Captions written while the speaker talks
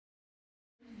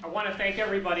I want to thank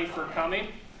everybody for coming.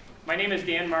 My name is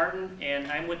Dan Martin,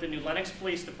 and I'm with the New Lenox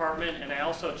Police Department, and I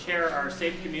also chair our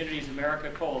Safe Communities America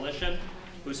Coalition,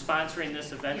 who's sponsoring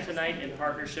this event tonight in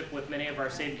partnership with many of our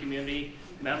Safe Community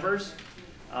members.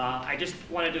 I just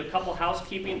want to do a couple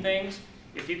housekeeping things.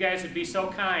 If you guys would be so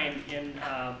kind, in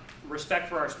respect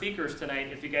for our speakers tonight,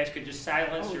 if you guys could just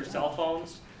silence your cell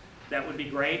phones, that would be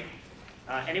great.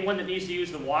 Anyone that needs to use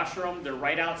the washroom, they're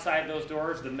right outside those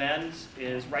doors. The men's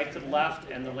is right to the left,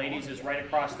 and the ladies is right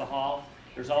across the hall.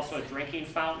 There's also a drinking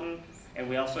fountain, and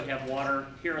we also have water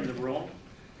here in the room,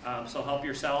 so help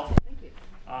yourself. Thank you.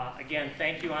 Again,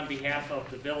 thank you on behalf of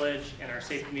the Village and our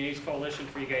Safe Communities Coalition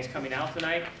for you guys coming out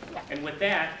tonight. And with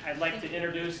that, I'd like to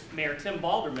introduce Mayor Tim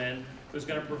Balderman, who's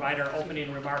going to provide our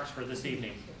opening remarks for this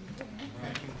evening.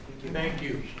 Thank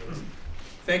you.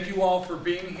 Thank you all for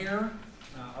being here.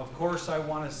 Of course, I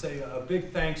want to say a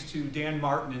big thanks to Dan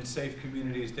Martin and Safe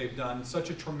Communities. They've done such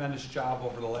a tremendous job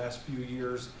over the last few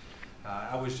years.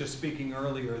 I was just speaking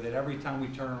earlier that every time we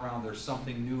turn around, there's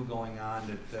something new going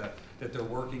on that they're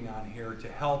working on here to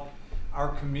help our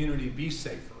community be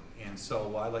safer. And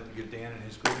so I'd like to give Dan and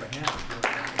his group a hand.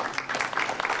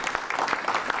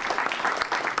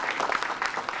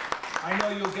 I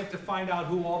know you'll get to find out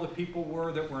who all the people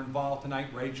were that were involved tonight.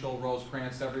 Rachel,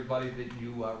 Rosecrans, everybody that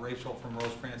you, Rachel from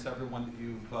Rosecrans, everyone that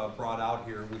you've brought out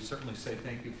here. We certainly say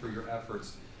thank you for your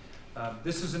efforts.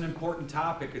 This is an important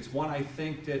topic. It's one I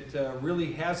think that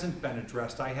really hasn't been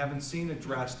addressed. I haven't seen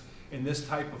addressed in this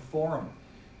type of forum.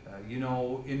 You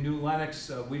know, in New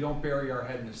Lenox, we don't bury our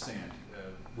head in the sand.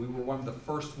 We were one of the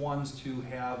first ones to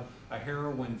have a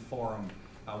heroin forum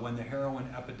when the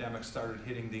heroin epidemic started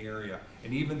hitting the area.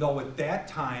 And even though at that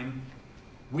time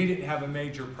we didn't have a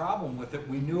major problem with it,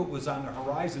 we knew it was on the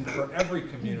horizon for every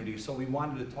community, so we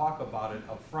wanted to talk about it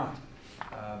up front.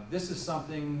 This is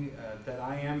something that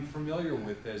I am familiar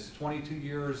with. As 22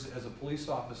 years as a police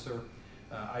officer,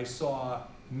 I saw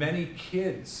many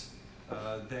kids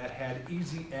that had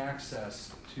easy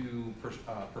access to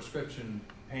prescription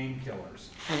painkillers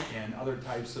and other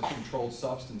types of controlled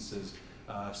substances.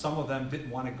 Some of them didn't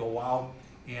want to go out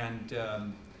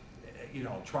and you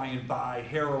know, try and buy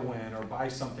heroin or buy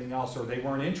something else, or they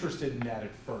weren't interested in that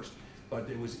at first, but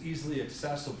it was easily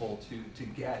accessible to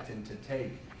get and to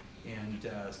take, and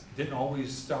didn't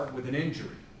always start with an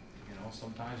injury. You know,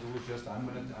 sometimes it was just, I'm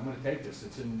gonna take this.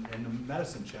 It's in the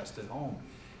medicine chest at home,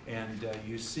 and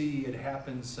you see it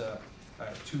happens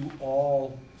to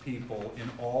all people in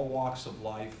all walks of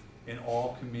life, in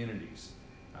all communities.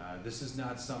 This is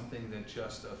not something that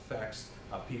just affects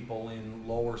people in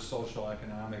lower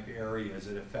socioeconomic areas.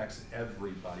 It affects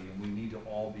everybody, and we need to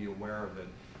all be aware of it.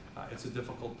 It's a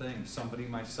difficult thing. Somebody,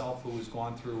 myself, who has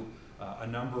gone through a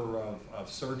number of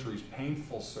surgeries,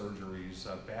 painful surgeries,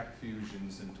 back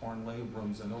fusions and torn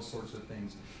labrums and those sorts of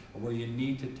things, where you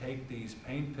need to take these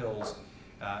pain pills,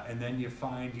 and then you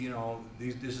find, you know,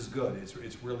 this is good.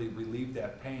 It's really relieved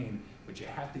that pain, but you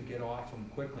have to get off them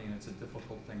quickly, and it's a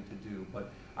difficult thing to do.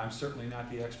 But I'm certainly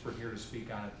not the expert here to speak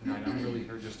on it tonight. I'm really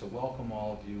here just to welcome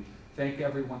all of you, thank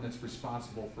everyone that's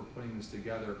responsible for putting this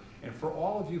together, and for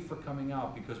all of you for coming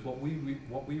out, because what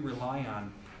we rely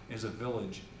on as a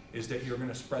village is that you're going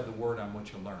to spread the word on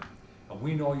what you learn.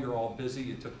 We know you're all busy.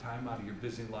 You took time out of your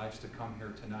busy lives to come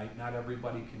here tonight. Not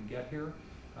everybody can get here.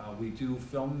 We do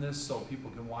film this so people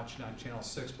can watch it on Channel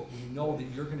 6, but we know that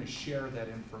you're going to share that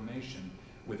information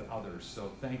with others.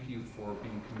 So thank you for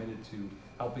being committed to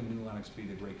helping New Lenox be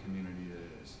the great community that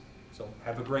it is. So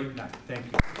have a great night. Thank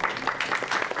you.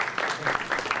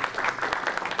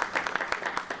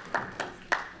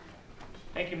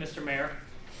 Thank you, Mr. Mayor.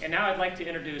 And now I'd like to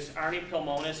introduce Arnie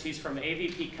Pilmonis. He's from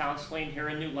AVP Counseling here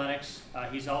in New Lenox.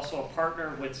 He's also a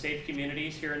partner with Safe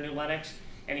Communities here in New Lenox,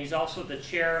 and he's also the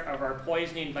chair of our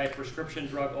Poisoning by Prescription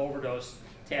Drug Overdose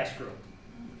Task Group.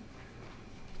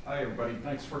 Hi everybody,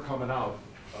 thanks for coming out.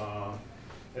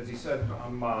 As he said,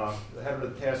 I'm the head of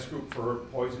the task group for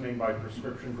poisoning by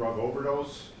prescription drug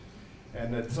overdose,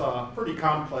 and it's a pretty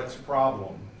complex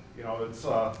problem. You know,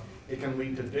 it can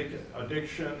lead to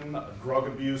addiction, drug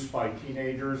abuse by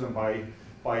teenagers and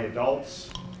by adults.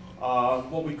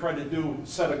 What we try to do,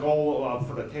 set a goal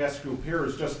for the task group here,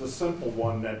 is just a simple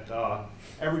one that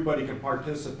everybody can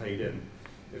participate in.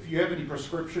 If you have any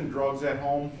prescription drugs at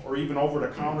home, or even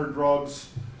over-the-counter drugs,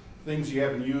 things you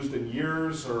haven't used in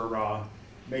years, or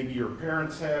maybe your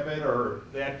parents have it, or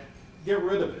that, get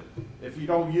rid of it. If you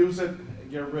don't use it,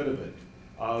 get rid of it.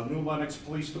 New Lenox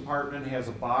Police Department has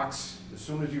a box. As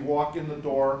soon as you walk in the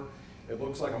door, it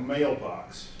looks like a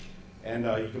mailbox. And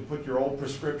you can put your old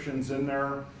prescriptions in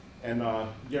there and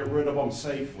get rid of them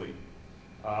safely.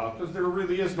 because there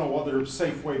really is no other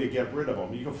safe way to get rid of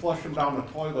them. You can flush them down the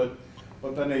toilet,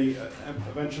 but then they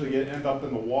eventually end up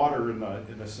in the water in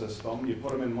the system. You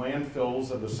put them in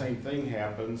landfills and the same thing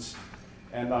happens.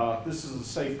 And this is a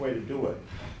safe way to do it.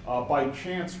 By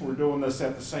chance, we're doing this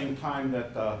at the same time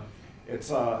that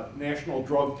it's National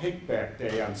Drug Take-Back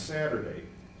Day on Saturday.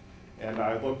 And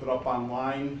I looked it up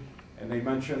online, and they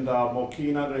mentioned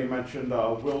Mokina, they mentioned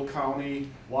Will County,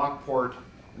 Lockport,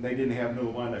 and they didn't have New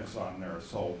Lenox on there.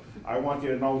 So I want you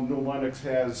to know New Lenox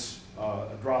has a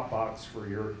drop box for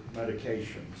your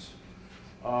medications.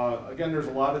 Again, there's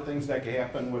a lot of things that can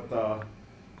happen with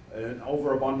an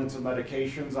overabundance of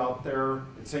medications out there.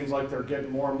 It seems like they're getting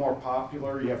more and more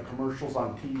popular. You have commercials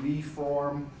on TV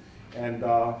for them. And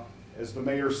as the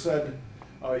mayor said,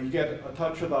 you get a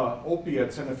touch of the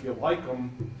opiates, and if you like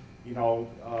them, you know,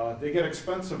 they get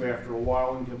expensive after a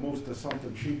while and can move to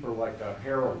something cheaper like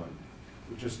heroin,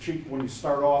 which is cheap when you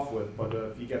start off with, but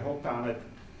if you get hooked on it,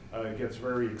 it gets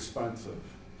very expensive.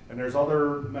 And there's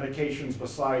other medications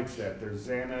besides that. There's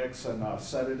Xanax and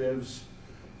sedatives,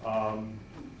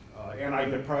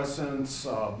 antidepressants,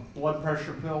 blood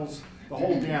pressure pills, the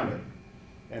whole gamut.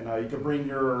 And you can bring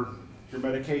your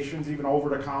medications, even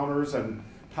over-the-counters and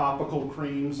topical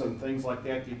creams and things like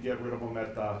that. You can get rid of them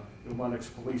at the New Lenox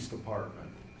Police Department.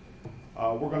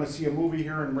 We're going to see a movie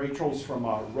here, and Rachel's from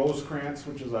Rosecrans,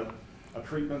 which is a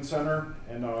treatment center,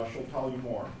 and she'll tell you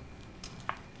more.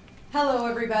 Hello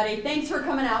everybody, thanks for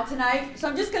coming out tonight. So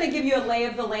I'm just going to give you a lay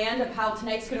of the land of how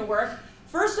tonight's going to work.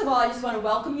 First of all, I just want to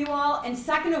welcome you all, and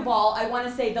second of all, I want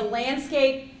to say the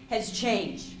landscape has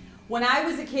changed. When I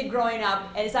was a kid growing up,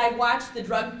 as I watched the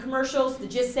drug commercials, the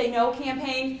Just Say No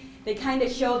campaign, they kind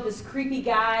of showed this creepy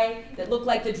guy that looked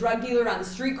like the drug dealer on the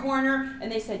street corner,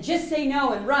 and they said, just say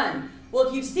no and run. Well,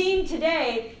 if you've seen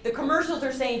today, the commercials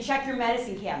are saying, check your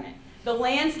medicine cabinet. The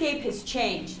landscape has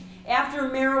changed. After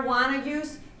marijuana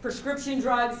use, prescription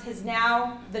drugs is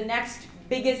now the next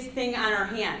biggest thing on our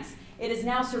hands. It has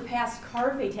now surpassed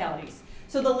car fatalities.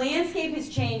 So the landscape has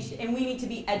changed, and we need to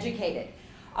be educated.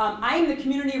 I am the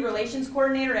community relations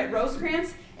coordinator at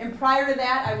Rosecrans, and prior to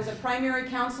that, I was a primary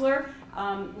counselor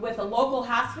with a local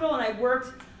hospital, and I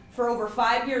worked for over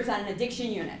 5 years on an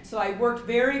addiction unit. So I worked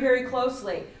very, very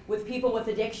closely with people with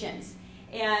addictions,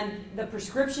 and the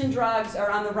prescription drugs are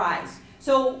on the rise.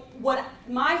 So what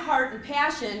my heart and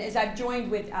passion, as I've joined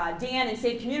with Dan and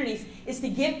Safe Communities, is to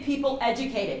get people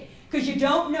educated, because you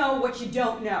don't know what you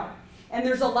don't know. And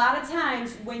there's a lot of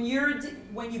times when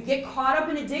you get caught up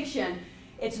in addiction,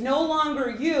 it's no longer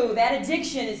you. That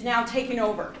addiction is now taken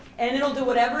over, and it'll do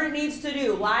whatever it needs to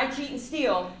do, lie, cheat, and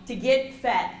steal, to get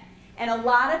fed. And a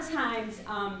lot of times,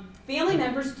 family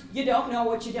members, you don't know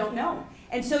what you don't know.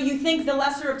 And so you think the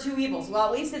lesser of two evils. Well,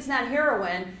 at least it's not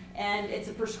heroin, and it's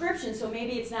a prescription, so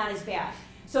maybe it's not as bad.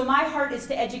 So my heart is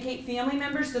to educate family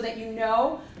members so that you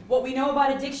know what we know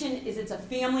about addiction is it's a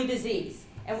family disease.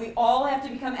 And we all have to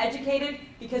become educated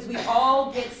because we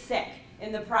all get sick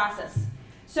in the process.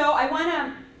 So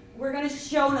we're going to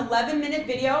show an 11-minute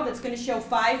video that's going to show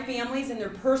 5 families and their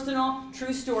personal,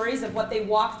 true stories of what they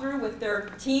walk through with their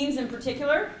teens in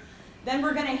particular. Then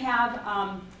we're going to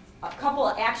have a couple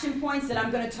of action points that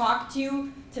I'm going to talk to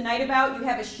you tonight about. You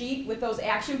have a sheet with those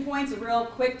action points, a real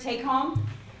quick take-home.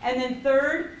 And then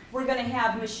third, we're going to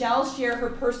have Michelle share her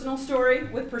personal story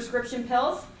with prescription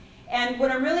pills. And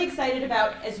what I'm really excited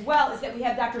about as well is that we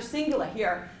have Dr. Singla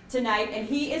here tonight, and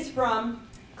he is from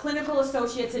Clinical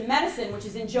Associates in Medicine, which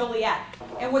is in Joliet.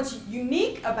 And what's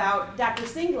unique about Dr.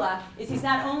 Singla is he's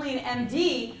not only an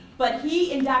MD, but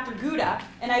he and Dr. Gouda,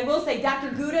 and I will say Dr.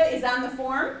 Gouda is on the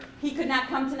form. He could not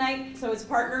come tonight, so his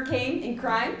partner came in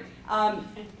crime.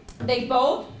 They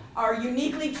both are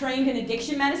uniquely trained in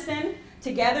addiction medicine.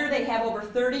 Together, they have over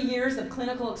 30 years of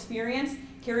clinical experience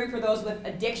caring for those with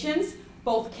addictions,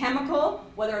 both chemical,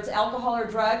 whether it's alcohol or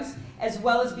drugs, as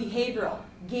well as behavioral,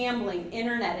 gambling,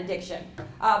 internet addiction.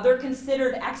 They're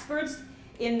considered experts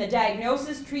in the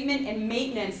diagnosis, treatment, and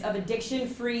maintenance of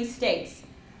addiction-free states.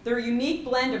 Their unique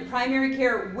blend of primary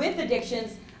care with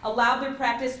addictions allowed their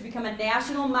practice to become a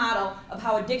national model of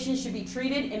how addiction should be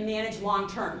treated and managed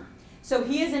long-term. So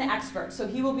he is an expert, so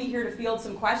he will be here to field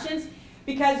some questions,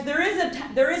 because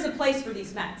there is a place for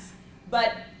these meds,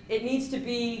 but it needs to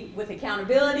be with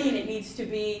accountability, and it needs to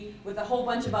be with a whole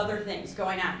bunch of other things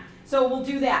going on. So we'll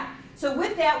do that. So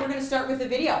with that, we're going to start with the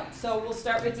video. So we'll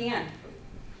start with Dan.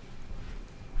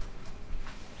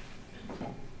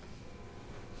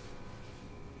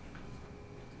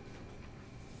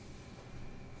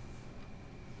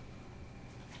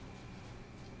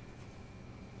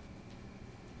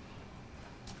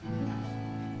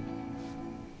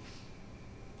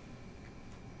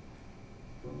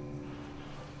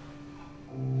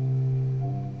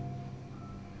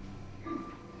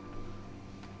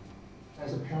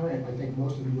 parent, I think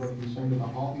most of you are concerned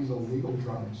about all these illegal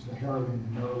drugs, the heroin,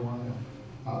 the marijuana,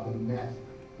 the meth.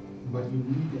 But you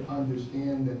need to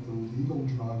understand that the legal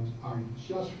drugs are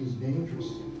just as dangerous.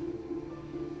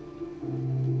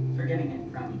 For getting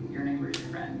it from your neighbors, your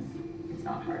friends, it's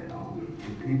not hard at all.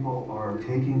 If people are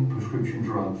taking prescription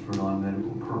drugs for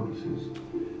non-medical purposes,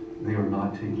 they are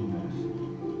not taking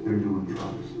medicine. They're doing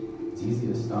drugs. It's easy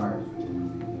to start,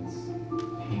 and it's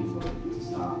painful to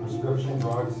stop. Prescription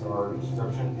drugs are a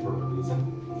prescription for a reason.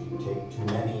 If you take too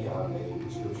many of a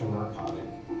prescription narcotic,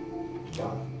 you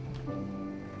die.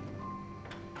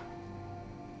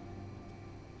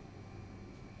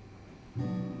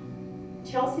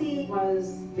 Chelsea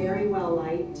was very well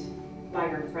liked by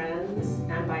her friends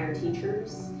and by her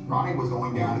teachers. Ronnie was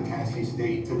going down to Tennessee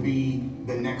State to be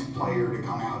the next player to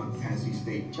come out of Tennessee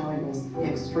State. Joey was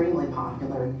extremely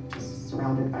popular, just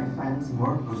surrounded by friends.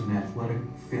 Mark was an athletic,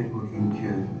 fit-looking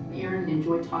kid. Aaron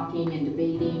enjoyed talking and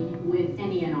debating with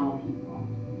any and all people.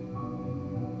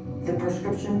 The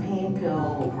prescription pain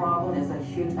pill problem is a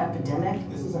huge epidemic.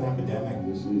 This is an epidemic.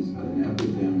 This is an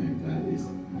epidemic that is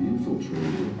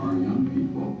infiltrated our young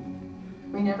people.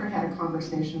 We never had a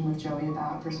conversation with Joey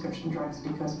about prescription drugs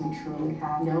because we truly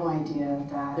had no idea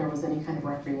that there was any kind of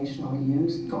recreational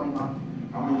use going on.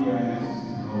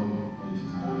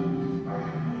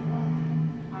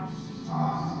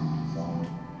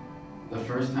 The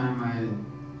first time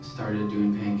I started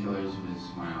doing painkillers was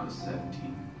when I was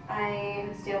 17. I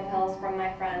would steal pills from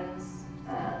my friend's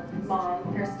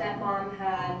mom. Her stepmom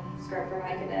had script for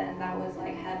Vicodin. That was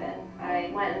like heaven.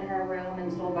 I went in her room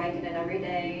and stole Vicodin every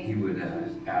day. He would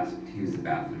ask to use the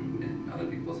bathroom in other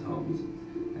people's homes,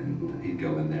 and he'd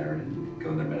go in there and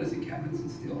go in their medicine cabinets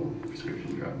and steal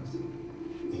prescription drugs.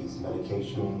 These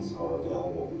medications are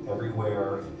available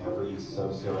everywhere in every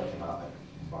socioeconomic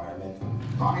environment.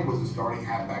 Ronnie was the starting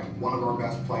halfback, one of our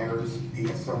best players. He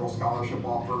had several scholarship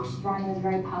offers. Ronnie was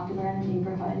very popular in the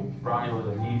neighborhood. Ronnie was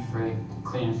a neat freak,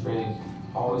 clean freak,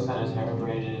 always had his hair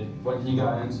braided. When he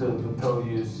got into the pill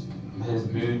use, his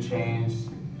mood changed.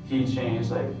 He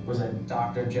changed, like, was it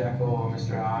Dr. Jekyll or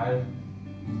Mr. Hyde?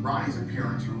 Ronnie's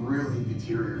appearance really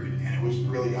deteriorated, and it was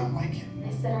really unlike him.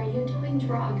 I said, "Are you doing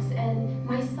drugs?" And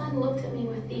my son looked at me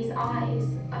with these eyes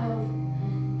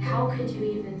of, "How could you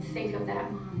even think of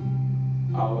that,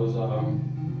 Mom?" I was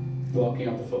walking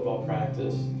up to football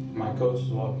practice. My coach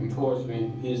was walking towards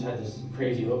me. He just had this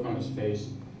crazy look on his face.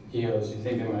 He goes, "You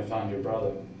think they're gonna find your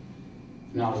brother?"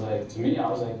 And I was like, to me, I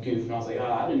was like goofing. I was like,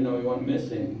 I didn't know he went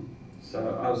missing.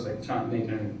 So I was like trying to make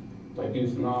him like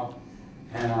goofing off.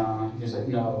 And he was like,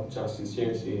 "No, Justin,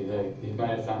 seriously, like, they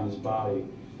might have found his body."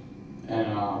 And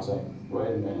I was like, "Wait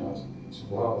a minute." I was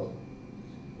like, "Whoa,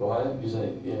 what?" He's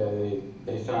like, "Yeah, they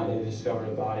discovered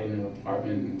a body in an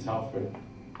apartment in Telford."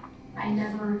 I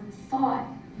never thought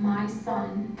my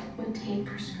son would take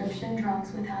prescription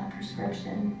drugs without a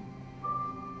prescription.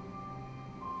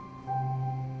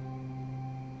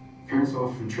 Parents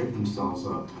often trip themselves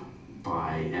up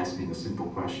by asking a simple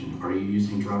question: "Are you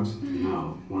using drugs?"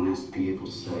 No. One has to be able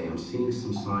to say, "I'm seeing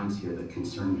some signs here that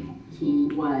concern me." He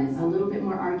was a little bit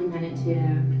more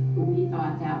argumentative. We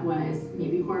thought that was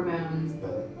maybe hormones.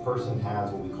 The person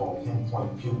has what we call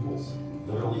pinpoint pupils.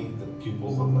 Literally, the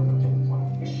pupils look like a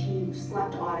pinpoint. She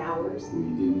slept odd hours. We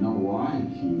didn't know why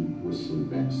he was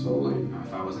sleeping so late.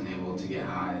 If I wasn't able to get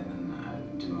high, then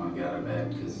I didn't want to get out of bed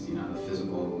because, you know, the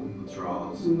physical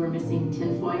withdrawals. We were missing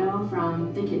tinfoil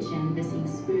from the kitchen, missing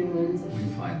spoons.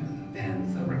 We'd find the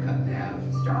pens that were cut in half.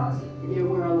 Straws. There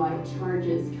were a lot of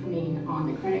charges coming on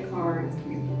the credit cards.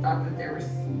 We thought that there was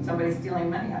somebody stealing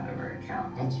money out of her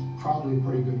account. That's probably a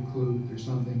pretty good clue that there's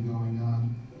something going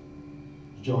on.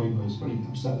 Joey was pretty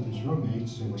upset with his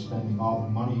roommates. They were spending all their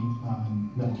money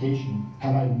on medication.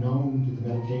 Had I known that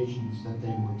the medications that they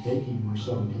were taking were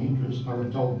so dangerous, I would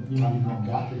have told them, "You're not even going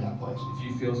back to that place." If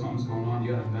you feel something's going on,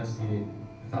 you gotta investigate.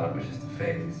 I thought it was just a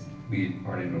phase. We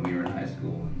partied when we were in high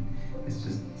school, and it's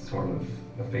just sort of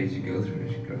a phase you go through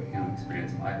as you go, you know,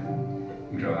 experience life and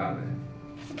you grow out of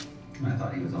it. And I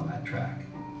thought he was on that track.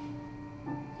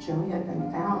 Joey had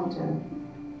been found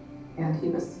and he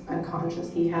was unconscious.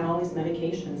 He had all these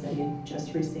medications that he had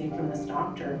just received from this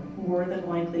doctor. More than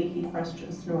likely, he crushed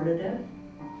and snorted it.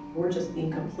 We're just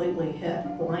being completely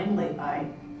hit blindly by,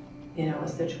 you know, a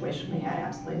situation we had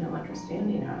absolutely no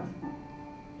understanding of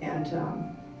and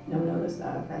no notice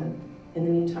of. And in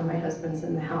the meantime, my husband's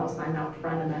in the house. I'm out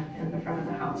front in the front of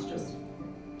the house, just,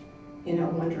 you know,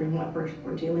 wondering what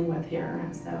we're dealing with here.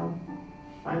 And so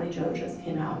finally, Joe just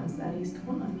came out and said he's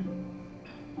gone.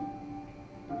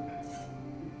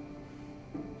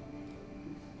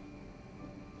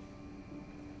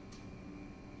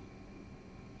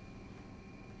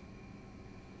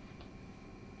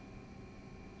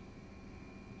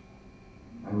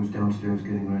 I was downstairs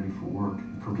getting ready for work.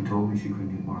 Cookie told me she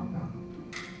couldn't get Mark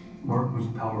back. Mark was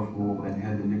powerful and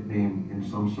had the nickname in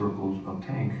some circles of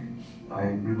Tank. I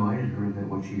reminded her that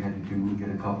what she had to do was get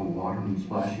a cup of water and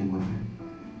splash him with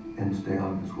it and stay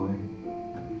out of his way.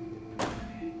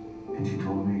 And she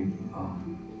told me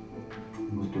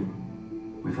it was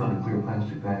different. We found a clear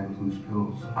plastic bag with loose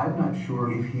pills. I'm not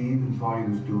sure if he even thought he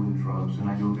was doing drugs, and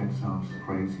I know that sounds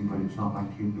crazy, but it's not like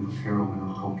it was heroin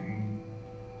or cocaine.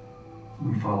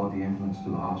 We followed the ambulance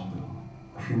to the hospital.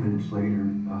 A few minutes later,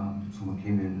 someone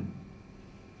came in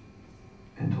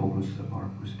and told us that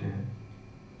Mark was dead.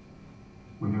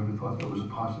 We never thought that was a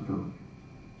possibility.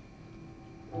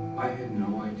 I had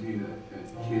no idea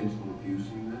that kids were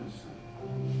abusing medicine.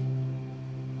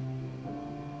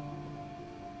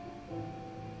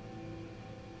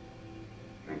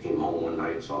 I came home one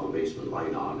night, saw the basement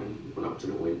light on, and went up to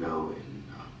the window, and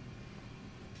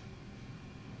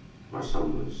my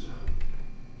son was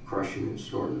crushing and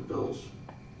snorting the pills.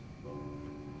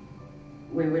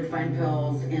 We would find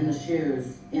pills in the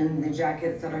shoes, in the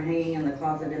jackets that are hanging in the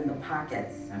closet, in the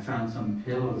pockets. I found some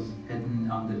pills hidden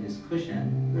under his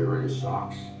cushion. They were in his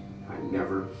socks. I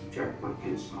never checked my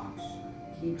kid's socks.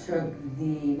 He took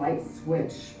the light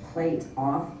switch plate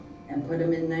off and put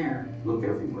them in there. Look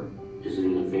everywhere. Is it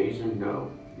an invasion? No.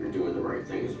 You're doing the right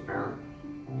thing as a parent.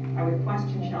 I would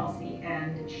question Chelsea,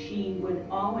 and she would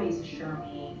always assure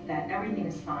me that everything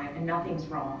is fine and nothing's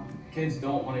wrong. Kids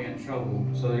don't want to get in trouble,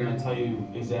 so they're going to tell you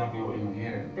exactly what you want to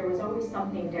hear. There was always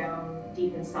something down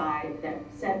deep inside that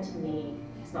said to me,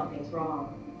 something's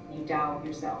wrong. You doubt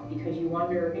yourself because you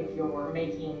wonder if you're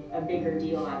making a bigger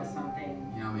deal out of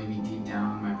something. You know, maybe deep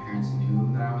down my parents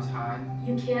knew that I was high.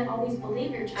 You can't always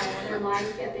believe your child. Their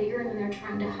lives get bigger and then they're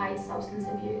trying to hide substance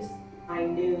abuse. I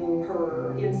knew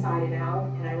her inside and out,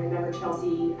 and I remember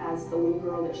Chelsea as the little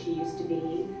girl that she used to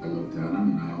be. I looked at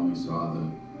him and I only saw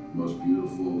the most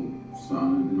beautiful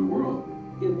son in the world.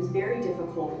 It was very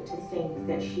difficult to think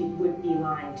that she would be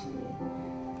lying to me,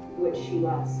 which she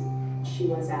was. She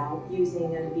was out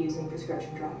using and abusing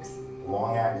prescription drugs.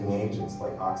 Long-acting agents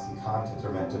like OxyContin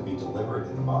are meant to be delivered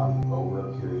in the body over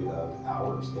a period of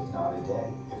hours, if not a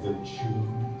day. If they're chewed,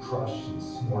 crushed, and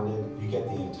snorted, you get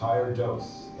the entire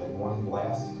dose at one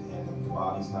blast, and if the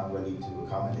body's not ready to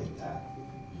accommodate that,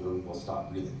 you will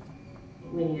stop breathing.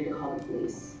 We needed to call the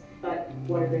police. But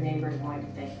what are the neighbors going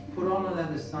to think? Put all of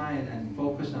that aside and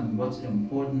focus on what's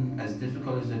important, as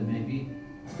difficult as it may be.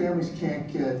 Families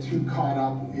can't get too caught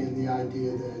up in the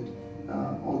idea that,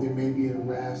 oh, there may be an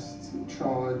arrest,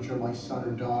 charge, or my son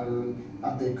or daughter,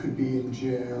 they could be in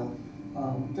jail,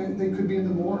 they could be in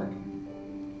the morgue.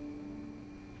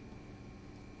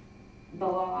 The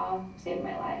law saved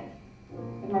my life.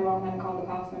 If my mom hadn't called the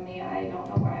cops on me, I don't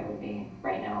know where I would be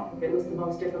right now. It was the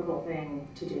most difficult thing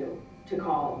to do, to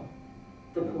call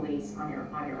the police on your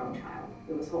own child.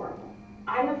 It was horrible.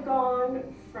 I have gone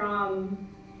from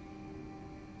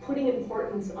putting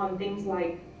importance on things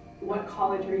like what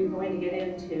college are you going to get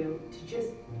into to just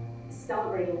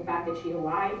celebrating the fact that she's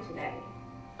alive today.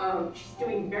 She's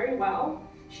doing very well.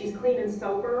 She's clean and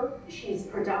sober. She's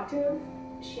productive.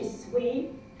 She's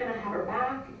sweet. And I have her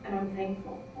back, and I'm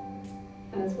thankful.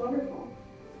 And it's wonderful.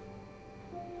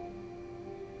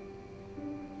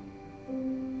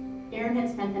 Aaron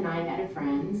had spent the night at a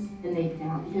friend's, and they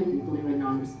found him blue and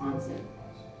non-responsive.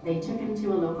 They took him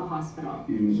to a local hospital.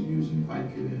 He was using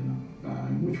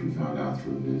Vicodin, which we found out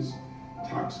through his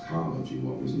toxicology,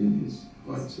 what was in his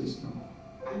blood system.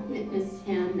 I witnessed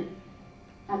him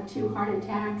have 2 heart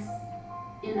attacks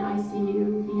in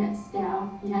ICU. He had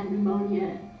staph, he had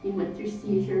pneumonia, he went through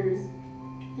seizures.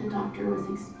 The doctor was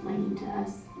explaining to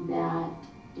us that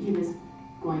he was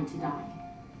going to die.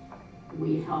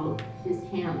 We held his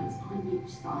hands on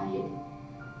each side,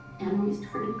 and we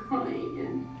started crying,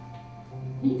 and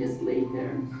he just laid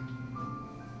there.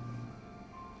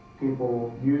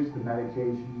 People use the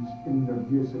medications in an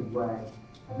abusive way,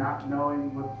 not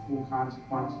knowing what the full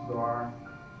consequences are,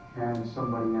 and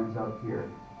somebody ends up here.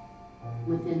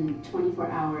 Within 24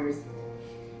 hours,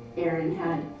 Aaron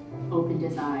had opened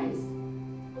his eyes.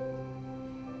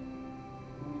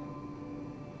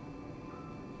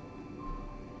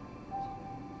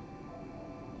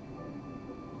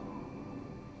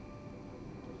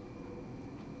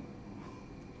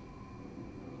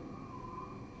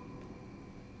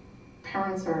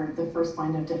 Parents are the first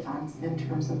line of defense in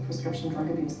terms of prescription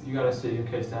drug abuse. You gotta sit your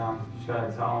kids down. You just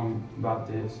gotta tell them about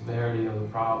the severity of the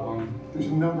problem. There's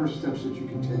a number of steps that you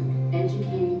can take.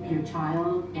 Educate your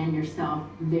child and yourself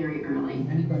very early.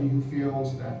 Anybody who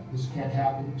feels that this can't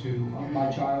happen to my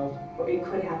child, It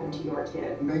could happen to your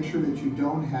kid. Make sure that you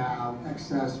don't have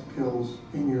excess pills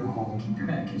in your home. Keep your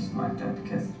medication locked up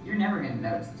because you're never gonna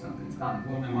notice if something's gone.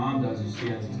 What my mom does is she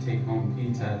has these take-home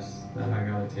pee tests that I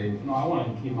gotta take. No, I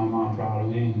wanna keep my mom proud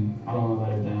of me, and I don't wanna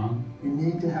let her down. You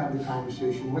need to have the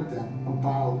conversation with them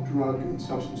about drug and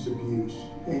substance abuse.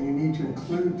 And you need to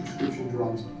include prescription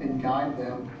drugs and guide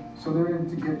them so they're able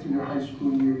to get through their high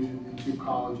school years and into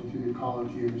college and through their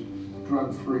college years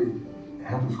drug-free.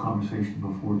 Have this conversation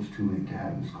before it's too late to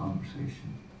have this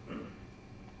conversation.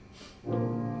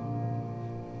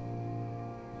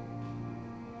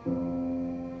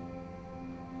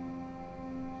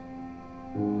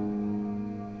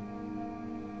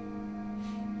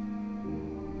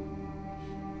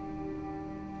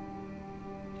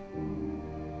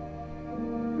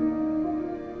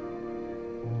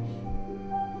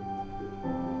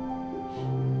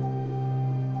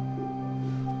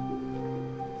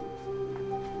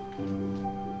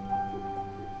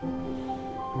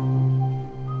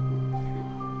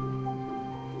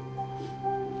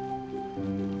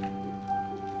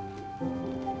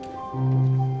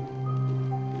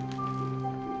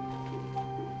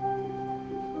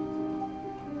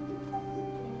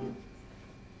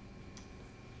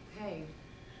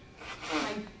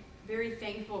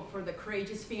 Thankful for the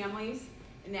courageous families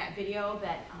in that video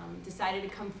that decided to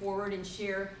come forward and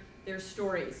share their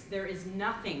stories. There is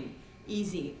nothing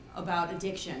easy about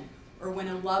addiction or when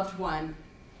a loved one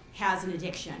has an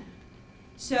addiction.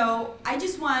 So I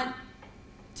just want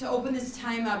to open this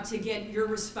time up to get your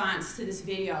response to this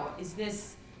video. Is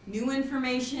this new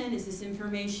information? Is this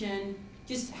information?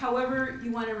 Just however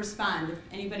you want to respond. If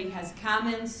anybody has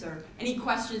comments or any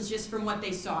questions just from what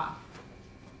they saw.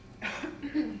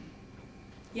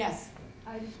 Yes?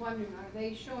 I just wondering, are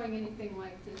they showing anything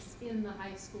like this in the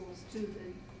high schools to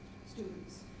the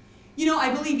students? You know,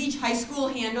 I believe each high school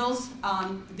handles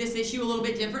this issue a little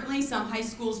bit differently. Some high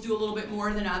schools do a little bit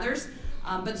more than others.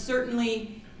 But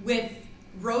certainly with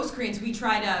Rosecrans, we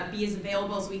try to be as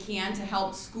available as we can to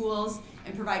help schools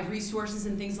and provide resources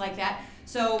and things like that.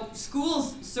 So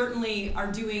schools certainly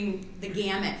are doing the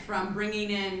gamut, from bringing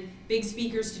in big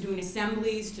speakers to doing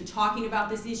assemblies to talking about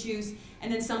these issues,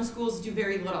 and then some schools do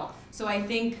very little. So I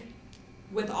think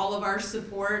with all of our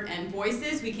support and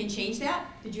voices, we can change that.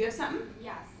 Did you have something?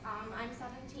 Yes, I'm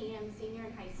 17, I'm a senior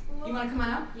in high school. You want to come on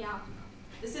up? Yeah.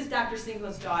 This is Dr.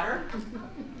 Singlow's daughter.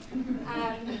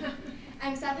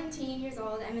 I'm 17 years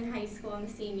old, I'm in high school, I'm a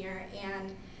senior,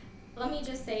 and let me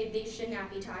just say they should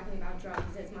not be talking about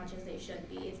drugs as much as they should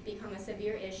be. It's become a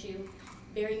severe issue.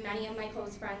 Very many of my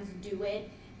close friends do it,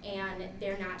 and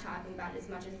they're not talking about it as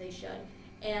much as they should.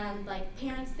 And like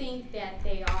parents think that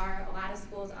they are, a lot of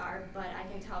schools are, but I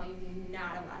can tell you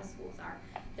not a lot of schools are.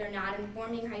 They're not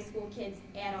informing high school kids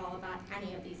at all about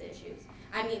any of these issues.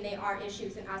 I mean, they are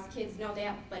issues and us kids know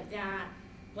that, but not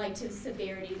like to the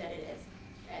severity that it is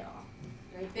at all.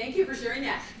 Great, thank you for sharing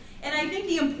that. And I think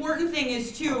the important thing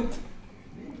is too,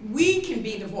 we can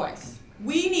be the voice.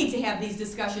 We need to have these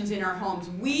discussions in our homes.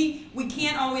 We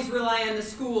can't always rely on the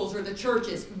schools or the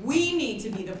churches. We need to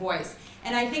be the voice.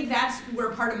 And I think that's where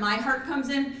part of my heart comes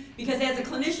in, because as a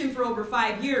clinician for over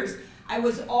 5 years, I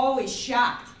was always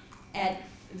shocked at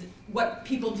what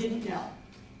people didn't know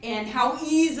and how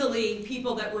easily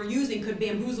people that were using could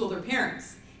bamboozle their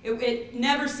parents. It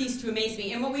never ceased to amaze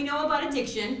me. And what we know about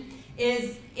addiction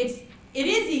is it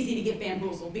is easy to get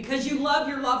bamboozled because you love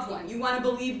your loved one. You want to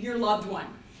believe your loved one.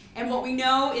 And what we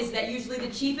know is that usually the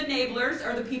chief enablers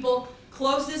are the people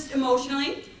closest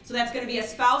emotionally. So that's going to be a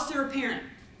spouse or a parent.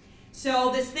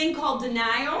 So this thing called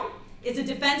denial is a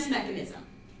defense mechanism.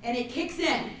 And it kicks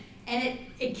in. And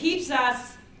it keeps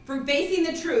us from facing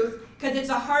the truth, because it's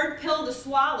a hard pill to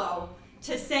swallow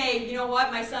to say, you know what,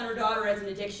 my son or daughter has an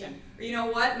addiction. Or you know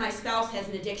what, my spouse has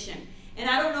an addiction. And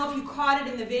I don't know if you caught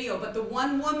it in the video, but the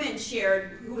one woman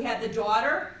shared who had the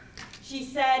daughter, she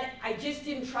said, I just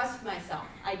didn't trust myself.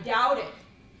 I doubted.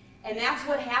 And that's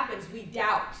what happens, we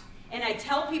doubt. And I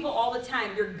tell people all the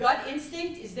time, your gut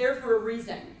instinct is there for a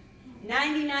reason.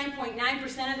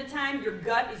 99.9% of the time, your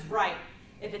gut is right.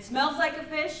 If it smells like a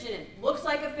fish and it looks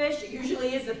like a fish, it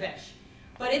usually is a fish.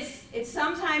 But it's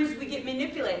sometimes we get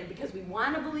manipulated because we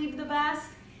want to believe the best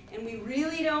and we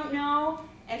really don't know,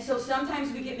 and so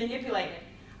sometimes we get manipulated.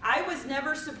 I was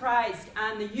never surprised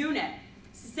on the unit.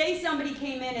 Say somebody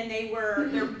came in and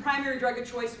their primary drug of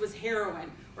choice was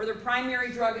heroin, or their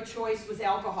primary drug of choice was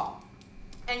alcohol.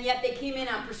 and yet they came in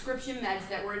on prescription meds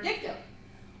that were addictive.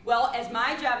 Well, as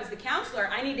my job as the counselor,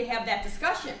 I need to have that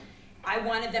discussion. I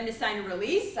wanted them to sign a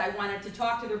release, I wanted to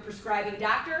talk to their prescribing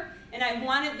doctor, and I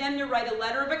wanted them to write a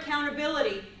letter of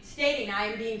accountability stating I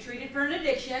am being treated for an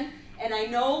addiction and I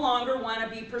no longer want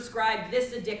to be prescribed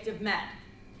this addictive med.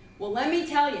 Well, let me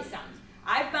tell you something.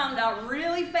 I found out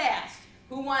really fast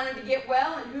who wanted to get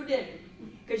well and who didn't.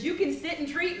 Because you can sit in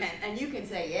treatment and you can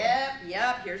say,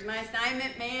 yep, here's my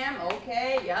assignment, ma'am,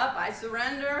 okay, yep, I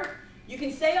surrender. You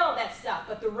can say all that stuff,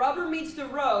 but the rubber meets the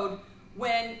road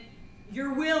when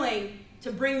you're willing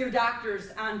to bring your doctors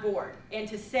on board and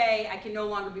to say, I can no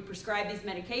longer be prescribed these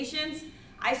medications.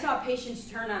 I saw patients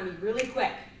turn on me really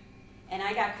quick, and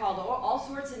I got called all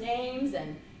sorts of names,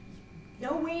 and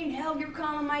no way in hell you're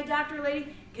calling my doctor,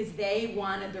 lady, because they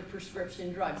wanted their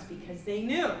prescription drugs because they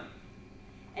knew.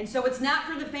 And so it's not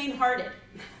for the faint-hearted.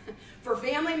 For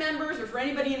family members or for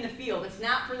anybody in the field, it's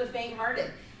not for the faint-hearted.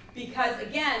 Because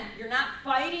again, you're not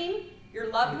fighting your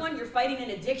loved one, you're fighting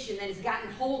an addiction that has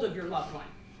gotten hold of your loved one.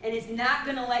 And it's not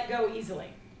gonna let go easily.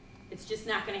 It's just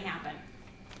not gonna happen.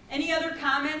 Any other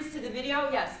comments to the video?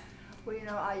 Yes? Well, you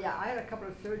know, I had a couple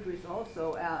of surgeries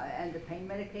also, and the pain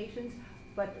medications,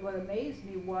 but what amazed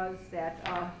me was that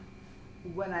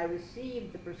when I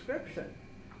received the prescription,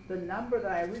 the number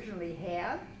that I originally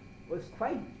had was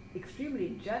quite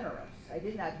extremely generous. I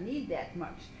did not need that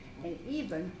much. And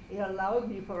even it allowed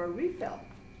me for a refill,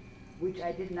 which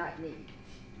I did not need.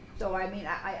 So I mean,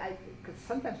 because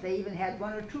sometimes they even had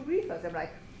 1 or 2 refills. I'm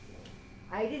like,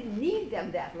 I didn't need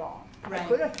them that long. Right. I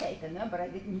could have taken them, but I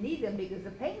didn't need them because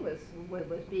the pain was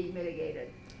being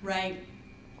mitigated. Right.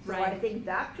 So right. I think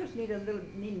doctors need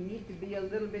to be a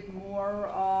little bit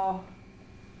more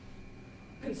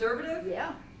conservative.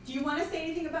 Yeah. Do you want to say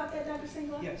anything about that, Dr.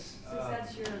 Singla? Yes. Since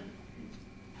that's your...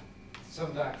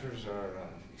 Some doctors are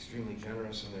extremely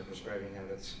generous in their prescribing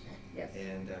habits. Yes.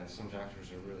 And some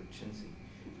doctors are really chintzy.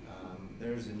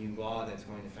 There's a new law that's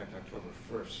going to affect October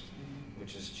 1st,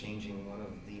 which is changing one of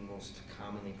the most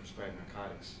commonly prescribed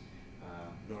narcotics.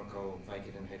 Norco,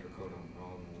 Vicodin, hydrocodone,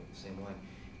 all in the same line.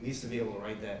 We used to be able to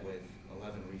write that with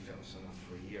 11 refills, enough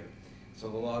for a year. So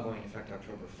the law going to affect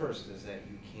October 1st is that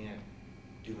you can't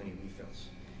do any refills.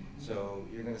 So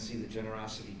you're going to see the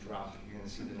generosity drop. You're going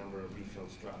to see the number of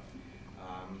refills drop.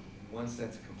 Once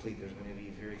that's complete, there's going to be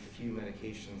very few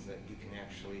medications that you can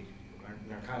actually,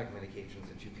 narcotic medications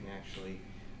that you can actually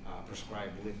prescribe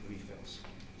with refills.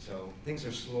 So things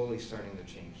are slowly starting to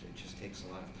change. It just takes a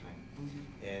lot of time.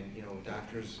 And you know,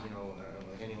 doctors, you know,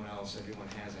 like anyone else, everyone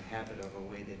has a habit of a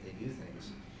way that they do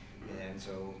things. And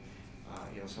so,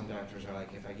 you know, some doctors are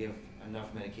like, if I give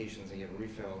enough medications, I get a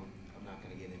refill, I'm not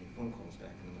going to get any phone calls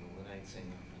back in the middle of the night saying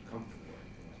I'm uncomfortable or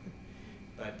anything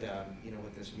like that. But, you know,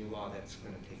 with this new law, that's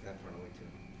going to take that part away too.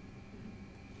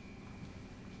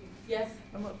 Yes?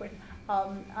 One more question.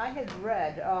 I had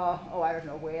read, I don't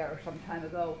know where, or some time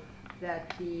ago,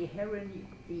 that the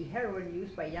heroin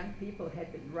use by young people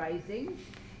had been rising.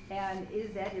 And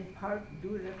is that in part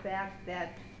due to the fact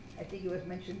that, I think it was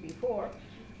mentioned before,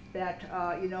 that,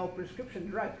 you know, prescription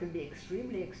drugs can be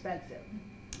extremely expensive?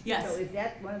 Yes. So is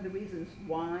that one of the reasons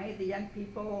why the young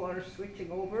people are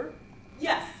switching over?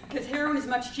 Yes, because heroin is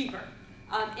much cheaper.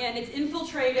 And it's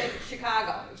infiltrated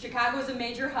Chicago. Chicago is a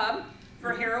major hub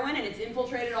for heroin, and it's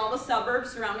infiltrated all the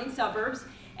suburbs, surrounding suburbs.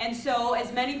 And so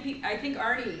as many people, I think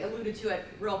Arnie alluded to it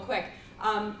real quick,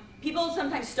 people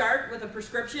sometimes start with a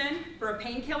prescription for a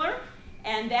painkiller,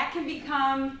 and that can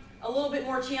become a little bit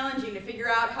more challenging to figure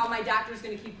out how my doctor's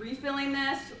going to keep refilling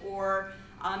this, or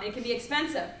it can be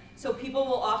expensive. So people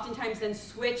will oftentimes then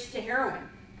switch to heroin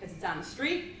because it's on the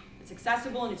street, it's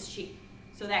accessible, and it's cheap.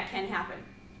 So that can happen.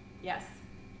 Yes?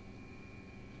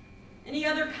 Any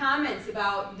other comments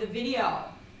about the video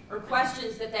or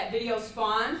questions that video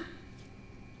spawned?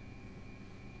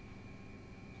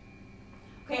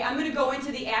 Okay, I'm going to go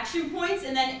into the action points,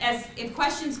 and then if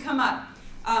questions come up,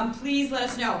 please let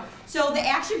us know. So the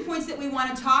action points that we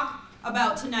want to talk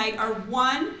about tonight are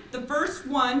the first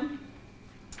one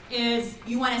is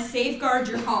you want to safeguard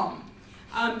your home.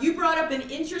 You brought up an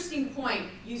interesting point.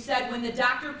 You said when the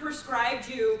doctor prescribed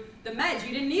you the meds,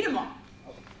 you didn't need them all.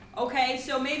 Okay,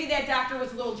 so maybe that doctor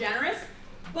was a little generous,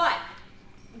 but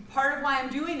part of why I'm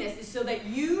doing this is so that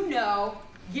you know,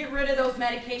 get rid of those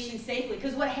medications safely.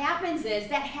 Because what happens is,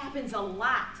 that happens a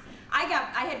lot. I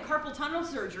had carpal tunnel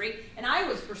surgery, and I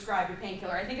was prescribed a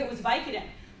painkiller. I think it was Vicodin.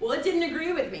 Well, it didn't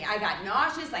agree with me. I got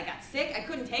nauseous, I got sick, I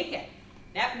couldn't take it.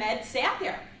 That med sat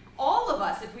there. All of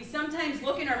us, if we sometimes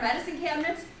look in our medicine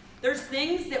cabinets, there's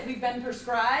things that we've been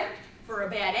prescribed for a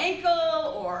bad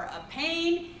ankle or a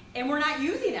pain, and we're not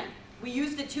using them. We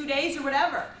used it 2 days or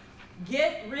whatever.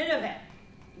 Get rid of it.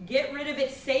 Get rid of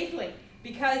it safely.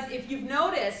 Because if you've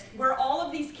noticed, where all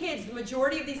of these kids, the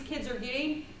majority of these kids are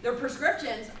getting their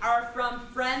prescriptions are from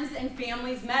friends and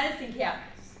family's medicine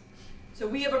cabinets. So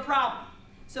we have a problem.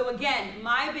 So again,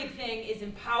 my big thing is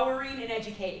empowering and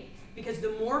educating. Because the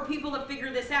more people that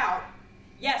figure this out,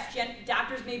 yes,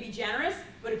 doctors may be generous,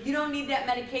 but if you don't need that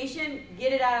medication,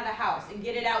 get it out of the house and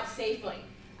get it out safely.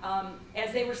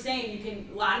 As they were saying,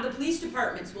 a lot of the police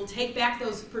departments will take back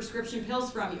those prescription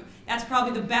pills from you. That's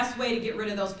probably the best way to get rid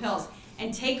of those pills.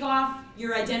 And take off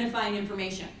your identifying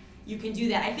information. You can do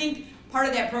that. I think part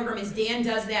of that program is Dan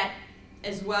does that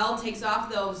as well, takes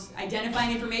off those identifying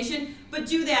information, but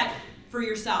do that for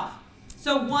yourself.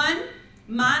 So one,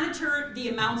 monitor the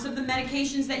amounts of the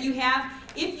medications that you have.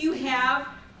 If you have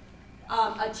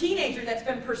a teenager that's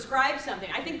been prescribed something,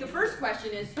 I think the first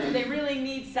question is, do they really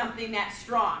need something that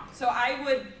strong? So I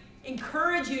would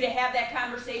encourage you to have that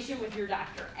conversation with your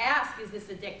doctor. Ask, is this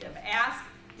addictive? Ask,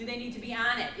 do they need to be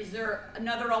on it? Is there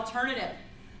another alternative?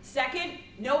 Second,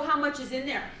 know how much is in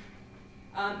there.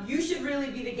 You should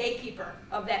really be the gatekeeper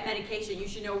of that medication. You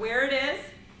should know where it is.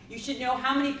 You should know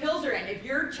how many pills are in. If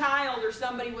your child or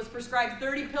somebody was prescribed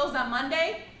 30 pills on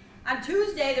Monday, on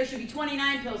Tuesday there should be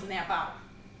 29 pills in that bottle.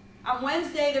 On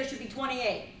Wednesday there should be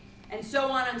 28, and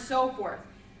so on and so forth.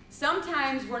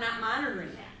 Sometimes we're not monitoring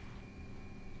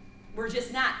that. We're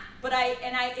just not. But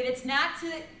it's not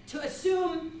to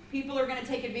assume people are going to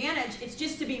take advantage. It's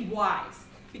just to be wise.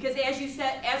 Because as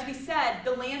we said,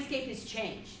 the landscape has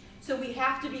changed. So we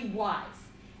have to be wise.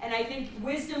 And I think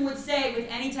wisdom would say with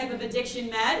any type of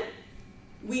addiction med,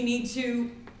 we need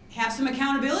to have some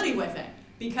accountability with it.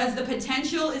 Because the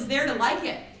potential is there to like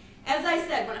it. As I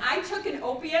said, when I took an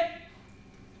opiate,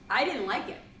 I didn't like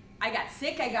it. I got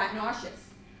sick, I got nauseous.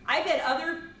 I've had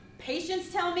other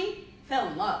patients tell me, fell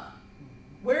in love.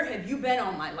 Where have you been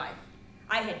all my life?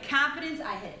 I had confidence,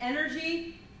 I had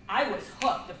energy, I was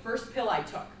hooked the first pill I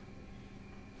took.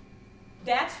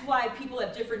 That's why people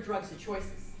have different drugs of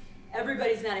choices.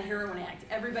 Everybody's not a heroin addict,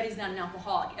 everybody's not an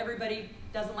alcoholic, everybody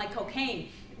doesn't like cocaine.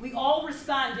 We all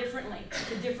respond differently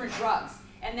to different drugs,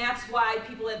 and that's why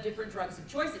people have different drugs of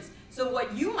choices. So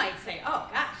what you might say, oh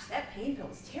gosh, that pain pill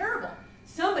is terrible.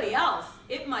 Somebody else,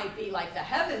 it might be like the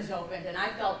heavens opened and I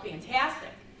felt fantastic.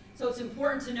 So it's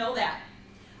important to know that.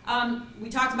 We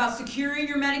talked about securing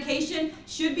your medication.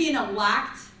 Should be in a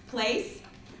locked place,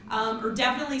 or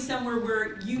definitely somewhere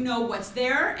where you know what's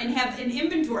there and have an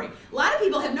inventory. A lot of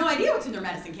people have no idea what's in their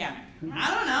medicine cabinet.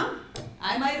 I don't know.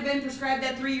 I might have been prescribed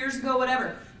that 3 years ago,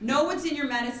 whatever. Know what's in your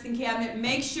medicine cabinet.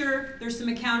 Make sure there's some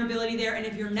accountability there. And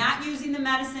if you're not using the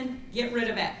medicine, get rid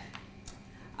of it.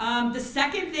 The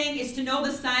second thing is to know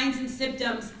the signs and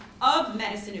symptoms of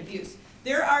medicine abuse.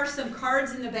 There are some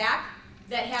cards in the back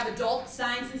that have adult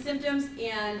signs and symptoms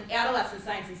and adolescent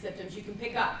signs and symptoms you can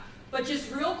pick up. But just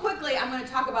real quickly, I'm going to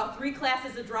talk about 3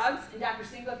 classes of drugs. And Dr.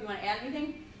 Singo, if you want to add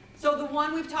anything. So the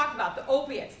one we've talked about, the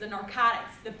opiates, the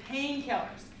narcotics, the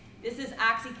painkillers. This is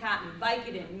OxyContin,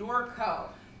 Vicodin, Norco,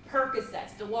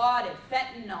 Percocets, Dilaudid,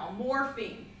 fentanyl,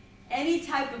 morphine, any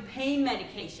type of pain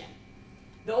medication.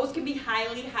 Those can be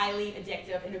highly, highly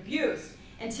addictive and abuse.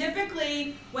 And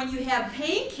typically, when you have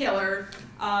painkiller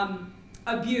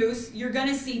abuse, you're going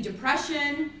to see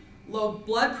depression, low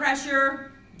blood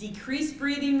pressure, decreased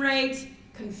breathing rate,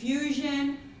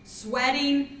 confusion,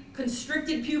 sweating,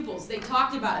 constricted pupils. They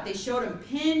talked about it. They showed them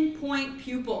pinpoint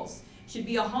pupils. Should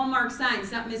be a hallmark sign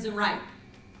something isn't right.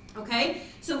 Okay?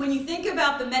 So when you think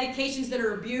about the medications that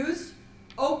are abused,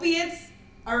 opiates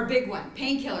are a big one,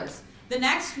 painkillers. The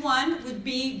next one would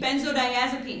be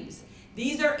benzodiazepines.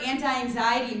 These are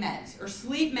anti-anxiety meds or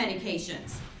sleep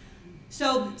medications.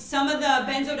 So some of the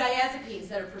benzodiazepines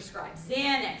that are prescribed,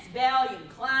 Xanax, Valium,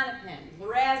 Klonopin,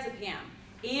 lorazepam,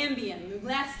 Ambien,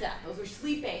 Lunesta, those are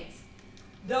sleep aids.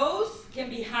 Those can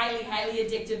be highly, highly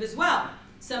addictive as well.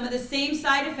 Some of the same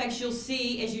side effects you'll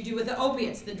see as you do with the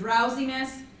opiates, the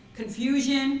drowsiness,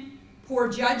 confusion, poor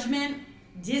judgment,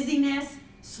 dizziness,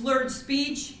 slurred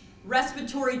speech,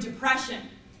 respiratory depression.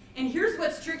 And here's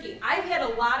what's tricky. I've had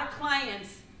a lot of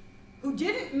clients who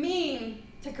didn't mean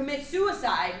to commit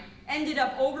suicide, ended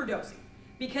up overdosing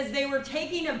because they were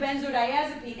taking a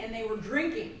benzodiazepine and they were